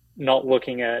not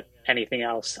looking at anything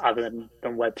else other than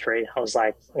Web3. I was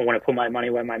like, I want to put my money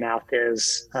where my mouth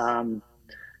is.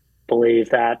 Believe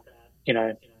that,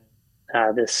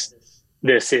 this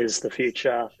is the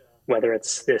future, whether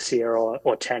it's this year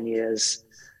or 10 years.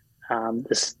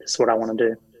 This is what I want to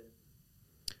do.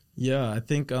 Yeah, I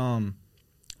think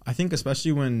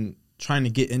especially when trying to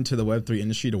get into the Web3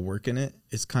 industry to work in it,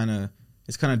 it's kind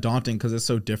of daunting because it's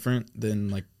so different than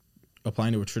like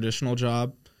applying to a traditional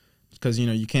job, because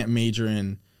you can't major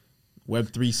in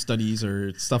Web3 studies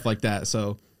or stuff like that.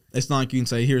 So it's not like you can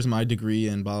say, here's my degree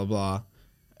and blah, blah, blah.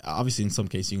 Obviously, in some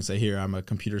cases, you can say, here, I'm a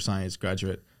computer science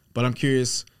graduate. But I'm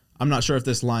curious, I'm not sure if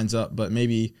this lines up, but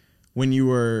maybe when you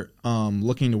were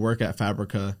looking to work at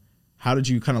Fabrica, how did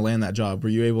you kind of land that job? Were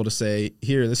you able to say,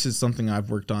 here, this is something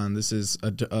I've worked on, this is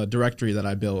a directory that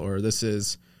I built, or this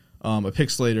is a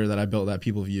pixelator that I built that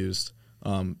people have used?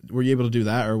 Were you able to do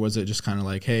that, or was it just kind of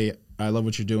like, hey, I love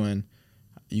what you're doing,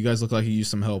 you guys look like you use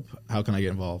some help, how can I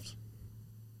get involved?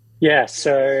 Yeah,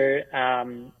 so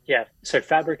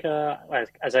Fabrica,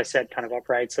 as I said, kind of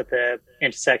operates at the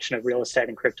intersection of real estate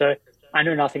and crypto. I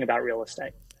know nothing about real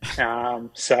estate.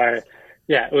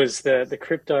 It was the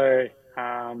crypto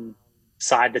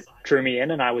side that drew me in,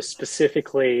 and I was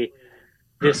specifically,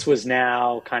 this was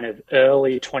now kind of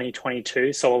early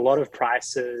 2022, so a lot of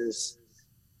prices,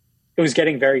 it was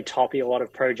getting very toppy, a lot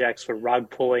of projects were rug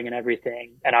pulling and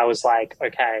everything, and I was like,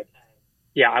 okay,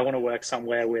 I want to work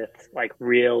somewhere with like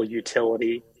real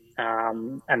utility,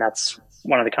 And that's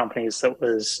one of the companies that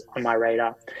was on my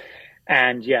radar.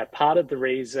 And yeah, part of the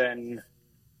reason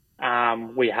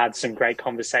we had some great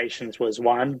conversations was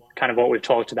one, kind of what we've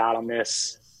talked about on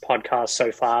this podcast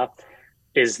so far,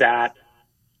 is that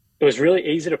it was really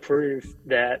easy to prove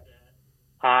that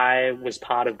I was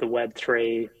part of the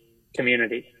Web3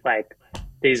 community. Like,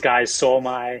 these guys saw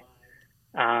my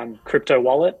crypto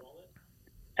wallet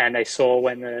and they saw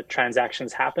when the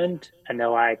transactions happened and they're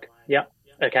like, yep,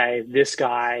 okay, this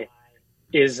guy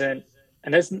isn't,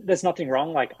 and there's nothing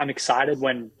wrong. Like, I'm excited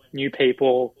when new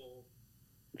people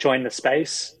join the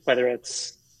space, whether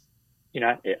it's,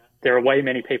 there are way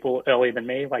many people earlier than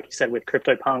me, like you said, with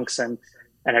CryptoPunks and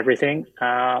everything.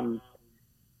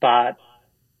 But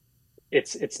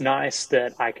it's nice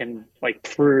that I can like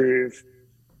prove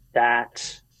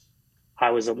that I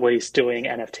was at least doing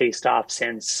NFT stuff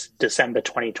since December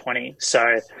 2020.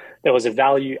 So there was a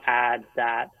value add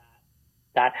that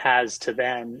has to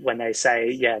them when they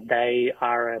say, yeah, they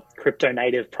are a crypto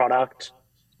native product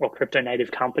or crypto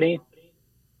native company.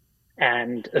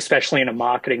 And especially in a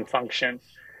marketing function,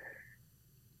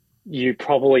 you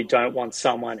probably don't want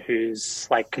someone who's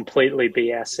like completely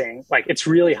BSing. Like, it's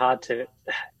hard to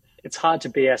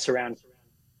BS around.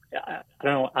 I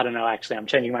don't know. Actually, I'm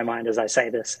changing my mind as I say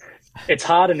this. It's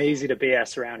hard and easy to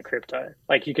BS around crypto.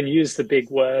 Like, you can use the big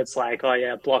words like, oh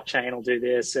yeah, blockchain will do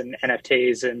this, and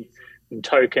NFTs and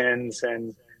tokens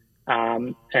and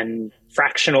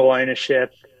fractional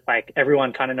ownership. Like,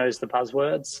 everyone kind of knows the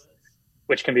buzzwords,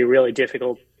 which can be really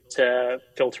difficult to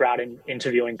filter out in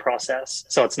interviewing process.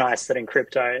 So it's nice that in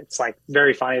crypto, it's like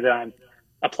very funny that I'm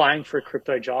applying for a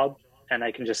crypto job and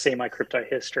they can just see my crypto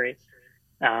history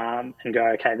and go,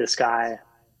 okay, this guy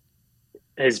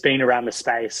has been around the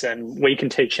space and we can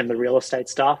teach him the real estate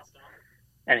stuff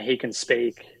and he can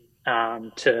speak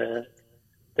to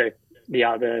the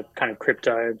other kind of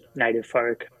crypto native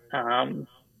folk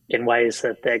in ways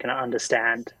that they're going to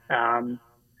understand.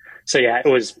 So yeah, it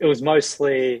was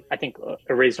mostly, I think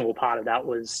a reasonable part of that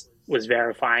was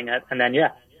verifying it. And then,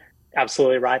 yeah,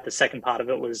 absolutely right. The second part of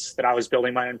it was that I was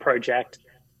building my own project.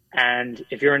 And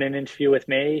if you're in an interview with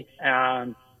me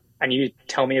and you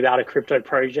tell me about a crypto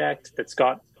project that's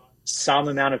got some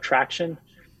amount of traction,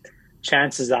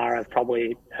 chances are I've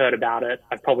probably heard about it.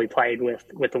 I've probably played with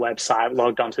the website,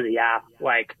 logged onto the app.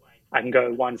 Like, I can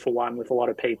go one for one with a lot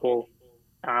of people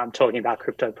talking about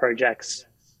crypto projects.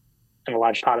 And a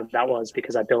large part of that was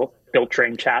because I built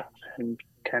Dream Chat and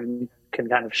can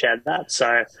kind of share that.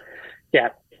 So yeah,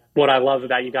 what I love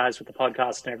about you guys with the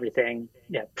podcast and everything,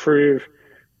 yeah, prove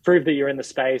that you're in the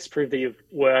space, prove that you've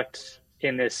worked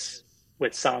in this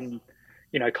with some,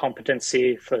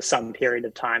 competency for some period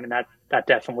of time. And that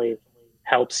definitely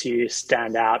helps you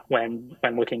stand out when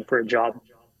looking for a job.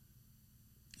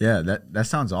 Yeah, that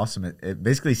sounds awesome. It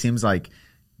basically seems like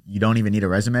you don't even need a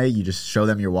resume. You just show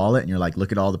them your wallet and you're like,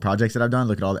 look at all the projects that I've done.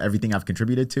 Look at everything I've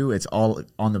contributed to. It's all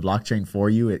on the blockchain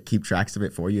for you. It keeps tracks of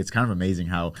it for you. It's kind of amazing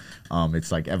how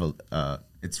it's like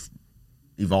it's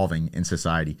evolving in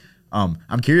society.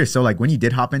 I'm curious. So like, when you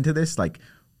did hop into this, like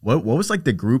what was like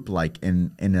the group like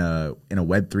in a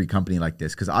Web3 company like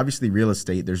this? Because obviously real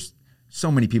estate, there's so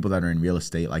many people that are in real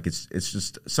estate. Like, it's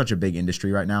just such a big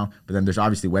industry right now. But then there's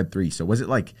obviously Web3. So was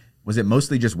it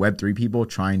mostly just Web3 people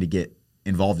trying to get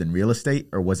involved in real estate,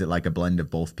 or was it like a blend of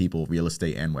both people, real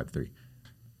estate and Web3?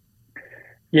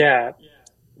 Yeah.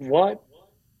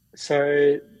 So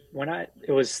it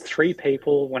was 3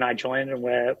 people when I joined, and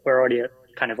we're already at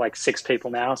kind of like 6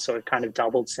 people now. So it kind of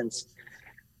doubled since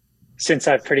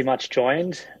I've pretty much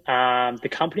joined. The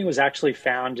company was actually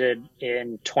founded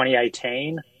in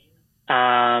 2018.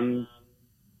 And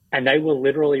they were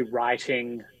literally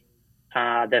writing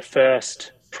their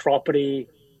first property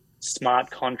smart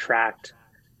contract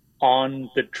on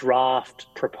the draft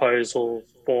proposal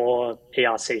for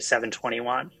ERC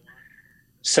 721.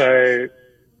 So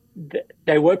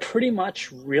they were pretty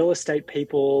much real estate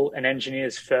people and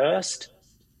engineers first,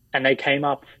 and they came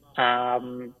up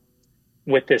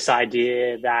with this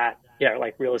idea that,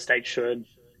 like, real estate should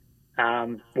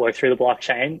work through the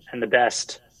blockchain, and the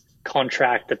best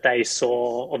contract that they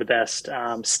saw, or the best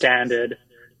standard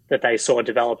that they saw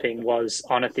developing was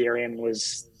on Ethereum,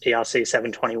 was ERC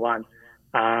 721.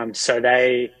 So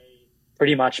they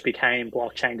pretty much became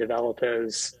blockchain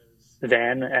developers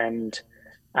then. And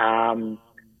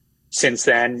since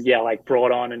then, like,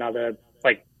 brought on another,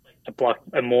 like,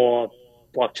 a more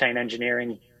blockchain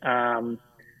engineering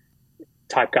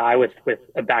type guy with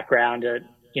a background at,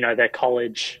 their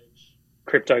college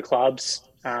crypto clubs.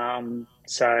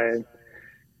 So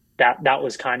that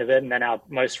was kind of it. And then our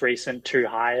most recent 2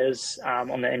 hires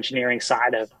on the engineering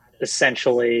side have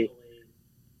essentially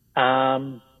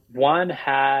One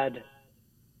had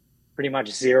pretty much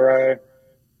zero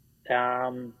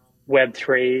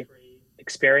Web3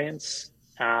 experience,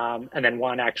 and then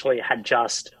one actually had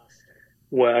just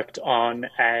worked on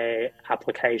a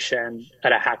application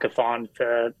at a hackathon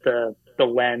for the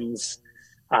Lens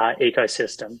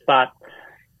ecosystem. But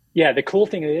yeah, the cool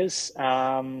thing is,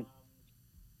 and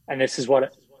this is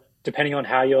what, depending on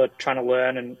how you're trying to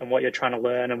learn and what you're trying to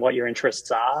learn and what your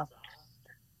interests are,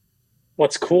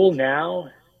 what's cool now,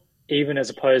 even as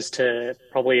opposed to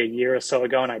probably a year or so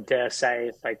ago, and I dare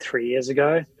say like 3 years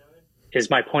ago, is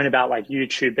my point about like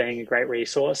YouTube being a great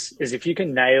resource, is if you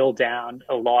can nail down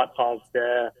a lot of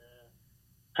the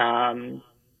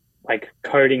like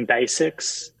coding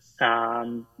basics,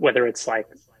 whether it's like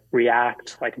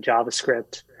React, like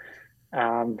JavaScript,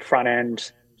 front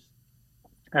end.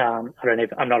 I'm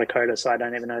not a coder, so I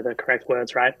don't even know the correct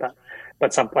words, right?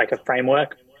 But something like a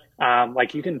framework.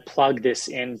 Like you can plug this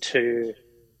into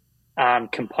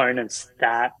components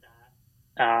that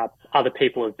other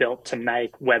people have built to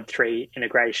make Web3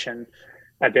 integration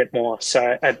a bit more,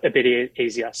 so a bit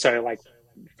easier. So like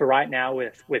for right now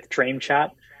with Dream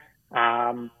Chat,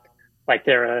 like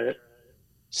there are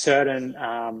certain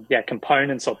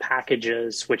components or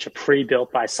packages which are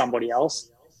pre-built by somebody else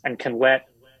and can let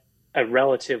a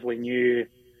relatively new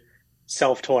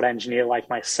self-taught engineer like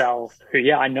myself,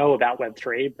 who I know about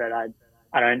Web3, but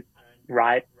I don't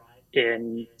write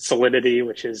in Solidity,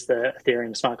 which is the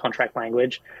Ethereum smart contract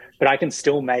language, but I can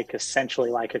still make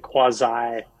essentially like a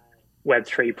quasi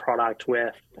Web3 product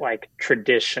with like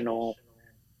traditional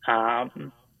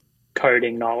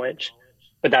coding knowledge.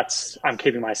 But I'm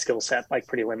keeping my skill set like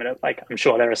pretty limited. Like I'm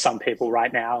sure there are some people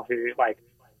right now who like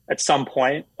at some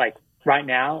point, like right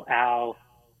now, our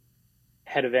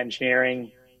head of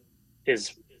engineering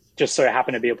is just so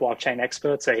happen to be a blockchain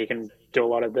expert, so he can do a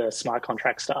lot of the smart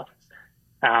contract stuff.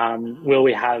 Will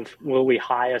we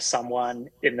hire someone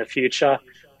in the future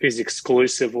who's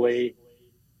exclusively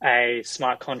a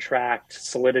smart contract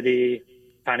Solidity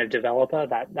kind of developer?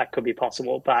 That could be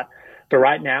possible, but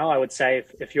right now, I would say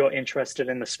if you're interested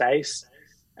in the space,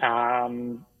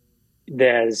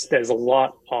 there's a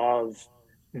lot of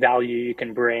value you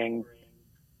can bring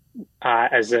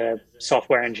as a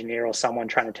software engineer or someone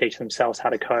trying to teach themselves how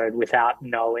to code without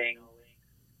knowing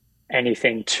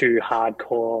anything too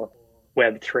hardcore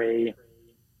Web3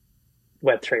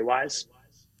 wise.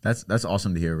 That's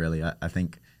awesome to hear, really. I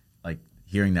think like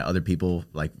hearing that other people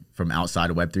like from outside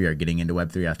of Web3 are getting into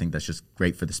Web3, I think that's just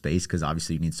great for the space, because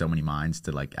obviously you need so many minds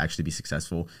to like actually be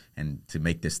successful and to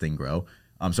make this thing grow.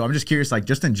 So I'm just curious, like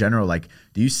just in general, like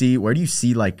where do you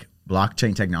see like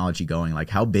blockchain technology going? Like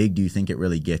how big do you think it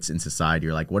really gets in society?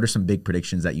 Or like what are some big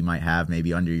predictions that you might have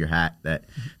maybe under your hat that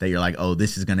you're like, oh,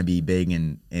 this is going to be big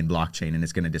in blockchain and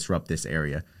it's going to disrupt this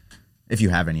area, if you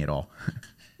have any at all?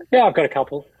 Yeah, I've got a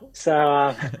couple. So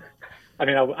I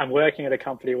mean, I'm working at a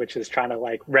company which is trying to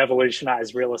like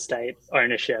revolutionize real estate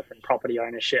ownership and property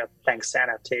ownership thanks to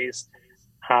NFTs,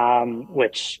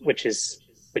 which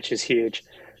is huge.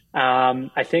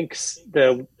 I think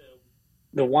the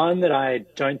one that I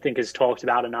don't think is talked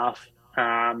about enough,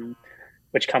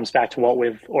 which comes back to what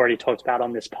we've already talked about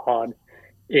on this pod,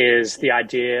 is the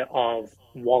idea of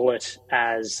wallet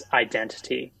as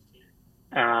identity.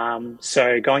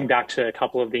 So going back to a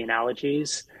couple of the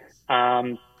analogies,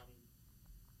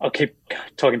 I'll keep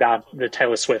talking about the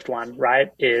Taylor Swift one,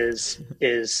 right? This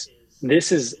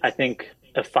is, I think,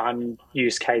 a fun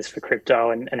use case for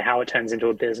crypto and how it turns into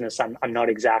a business. I'm not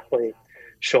exactly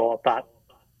sure, but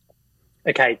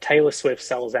okay, Taylor Swift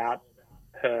sells out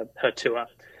her tour.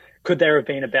 Could there have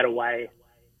been a better way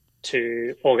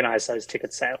to organize those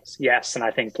ticket sales? Yes. And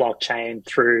I think blockchain,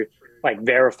 through like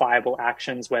verifiable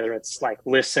actions, whether it's like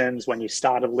listens when you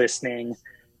started listening,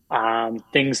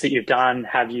 things that you've done,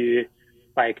 have you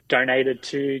like donated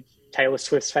to Taylor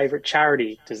Swift's favorite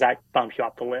charity? Does that bump you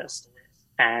up the list?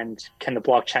 And can the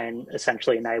blockchain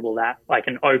essentially enable that, like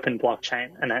an open blockchain?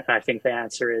 And I think the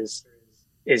answer is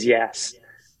yes.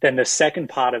 Then the second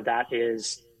part of that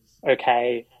is,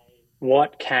 okay,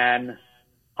 what can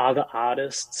other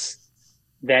artists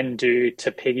then do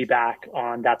to piggyback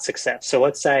on that success? So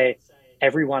let's say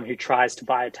everyone who tries to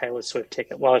buy a Taylor Swift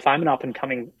ticket, well, if I'm an up and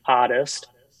coming artist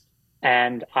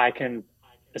and I can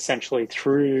essentially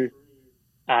through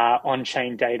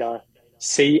on-chain data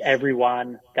see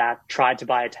everyone that tried to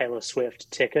buy a Taylor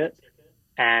Swift ticket,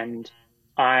 and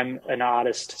I'm an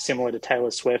artist similar to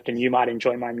Taylor Swift and you might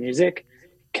enjoy my music,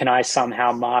 can I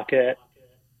somehow market,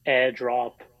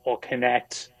 airdrop, or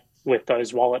connect with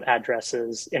those wallet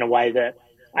addresses in a way that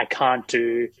I can't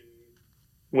do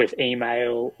with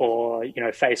email or,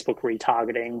 Facebook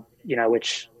retargeting,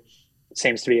 which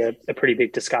seems to be a pretty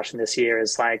big discussion this year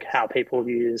is like how people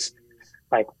use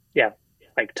like, yeah,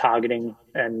 like targeting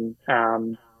and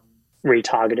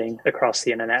retargeting across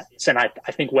the internet. And I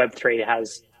think Web3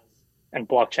 has, and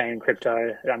blockchain and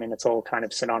crypto, I mean, it's all kind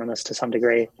of synonymous to some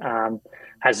degree,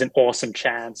 has an awesome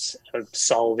chance of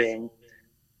solving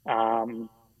kind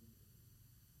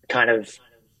of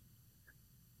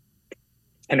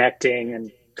connecting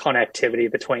and connectivity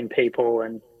between people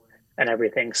and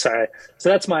everything. So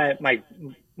that's my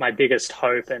biggest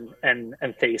hope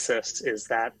and thesis is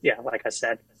that, yeah, like I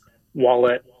said,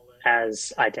 wallet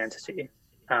as identity.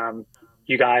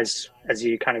 You guys, as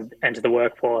you kind of enter the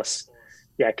workforce,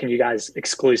 yeah, can you guys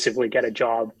exclusively get a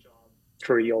job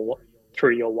through your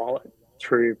wallet,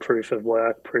 through proof of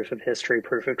work, proof of history,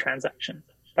 proof of transaction?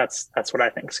 That's what I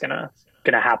think is gonna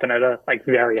happen at a like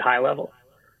very high level.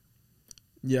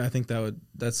 Yeah, I think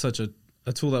that's such a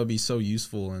tool that would be so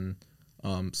useful and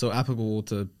so applicable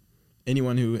to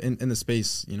anyone who in the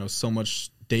space, you know, so much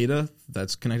data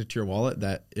that's connected to your wallet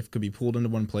that if could be pulled into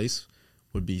one place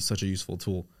would be such a useful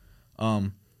tool.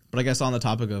 But I guess on the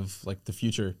topic of like the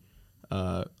future,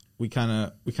 we kind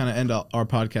of end our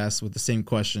podcast with the same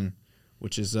question,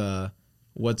 which is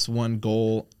what's one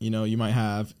goal, you know, you might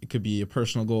have? It could be a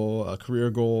personal goal, a career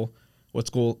goal. What's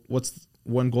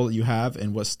one goal that you have,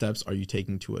 and what steps are you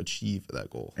taking to achieve that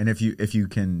goal? And if you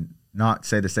can not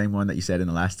say the same one that you said in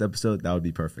the last episode, that would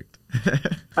be perfect.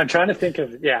 I'm trying to think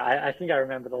of, I think I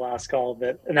remember the last goal,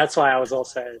 and that's why I was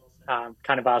also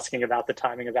kind of asking about the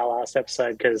timing of our last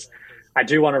episode, because I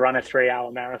do want to run a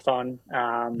 3-hour marathon.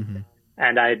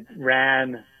 And I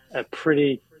ran a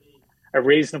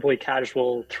reasonably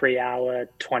casual 3-hour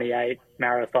 28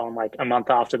 marathon, like a month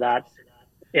after that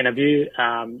interview.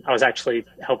 I was actually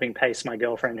helping pace my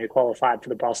girlfriend who qualified for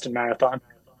the Boston Marathon.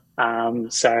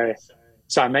 So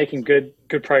I'm making good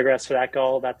progress for that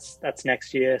goal. That's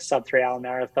next year, sub 3-hour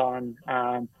marathon.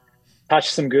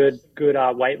 Touched some good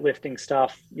weightlifting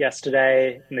stuff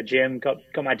yesterday in the gym. Got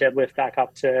my deadlift back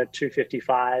up to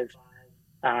 255.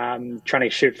 Trying to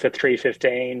shoot for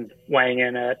 315, weighing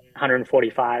in at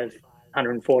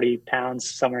 140 pounds,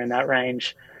 somewhere in that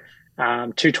range.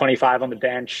 225 on the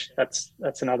bench. That's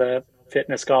another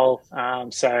fitness goal.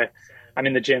 So I'm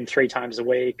in the gym 3 times a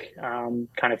week, kind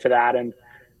of for that, and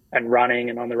running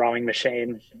and on the rowing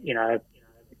machine, you know,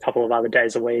 a couple of other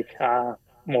days a week,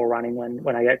 more running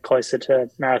when I get closer to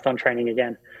marathon training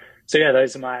again. So yeah,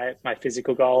 those are my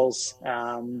physical goals.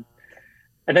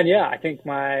 And then, I think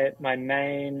my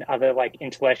main other like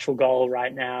intellectual goal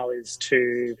right now is if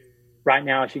you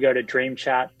go to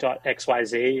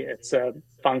dreamchat.xyz, it's a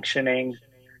functioning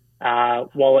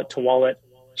wallet to wallet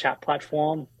chat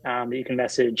platform that you can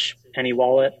message any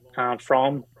wallet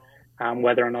from,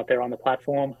 whether or not they're on the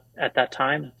platform at that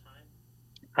time.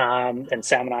 And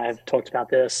Sam and I have talked about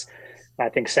this. I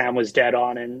think Sam was dead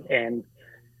on, and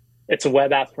it's a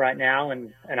web app right now,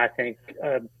 and I think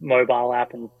a mobile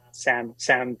app, and Sam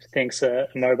thinks a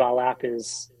mobile app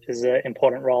is an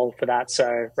important role for that.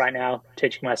 So right now,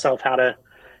 teaching myself how to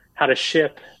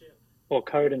ship or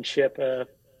code and ship a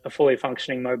fully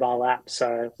functioning mobile app.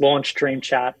 So launch Dream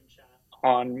Chat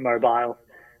on mobile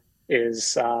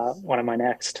is one of my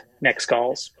next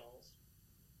goals.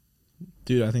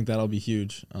 Dude, I think that'll be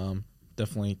huge.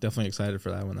 Definitely excited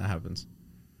for that when that happens.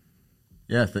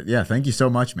 Yeah, thank you so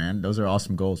much, man. Those are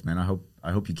awesome goals, man. I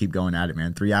hope you keep going at it,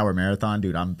 man. 3-hour marathon,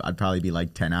 dude. I'd probably be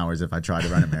like 10 hours if I tried to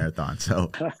run a marathon.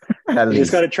 So you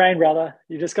just got to train, brother.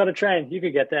 You just got to train. You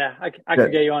could get there. I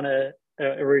could get you on a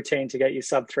routine to get you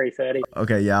sub 3:30.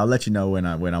 Okay, yeah, I'll let you know when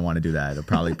I want to do that. It'll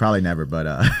probably never, but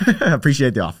I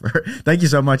appreciate the offer. Thank you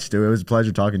so much, Stuart. It was a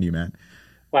pleasure talking to you, man.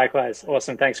 Likewise.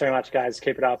 Awesome. Thanks very much, guys.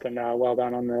 Keep it up, and well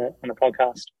done on the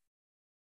podcast.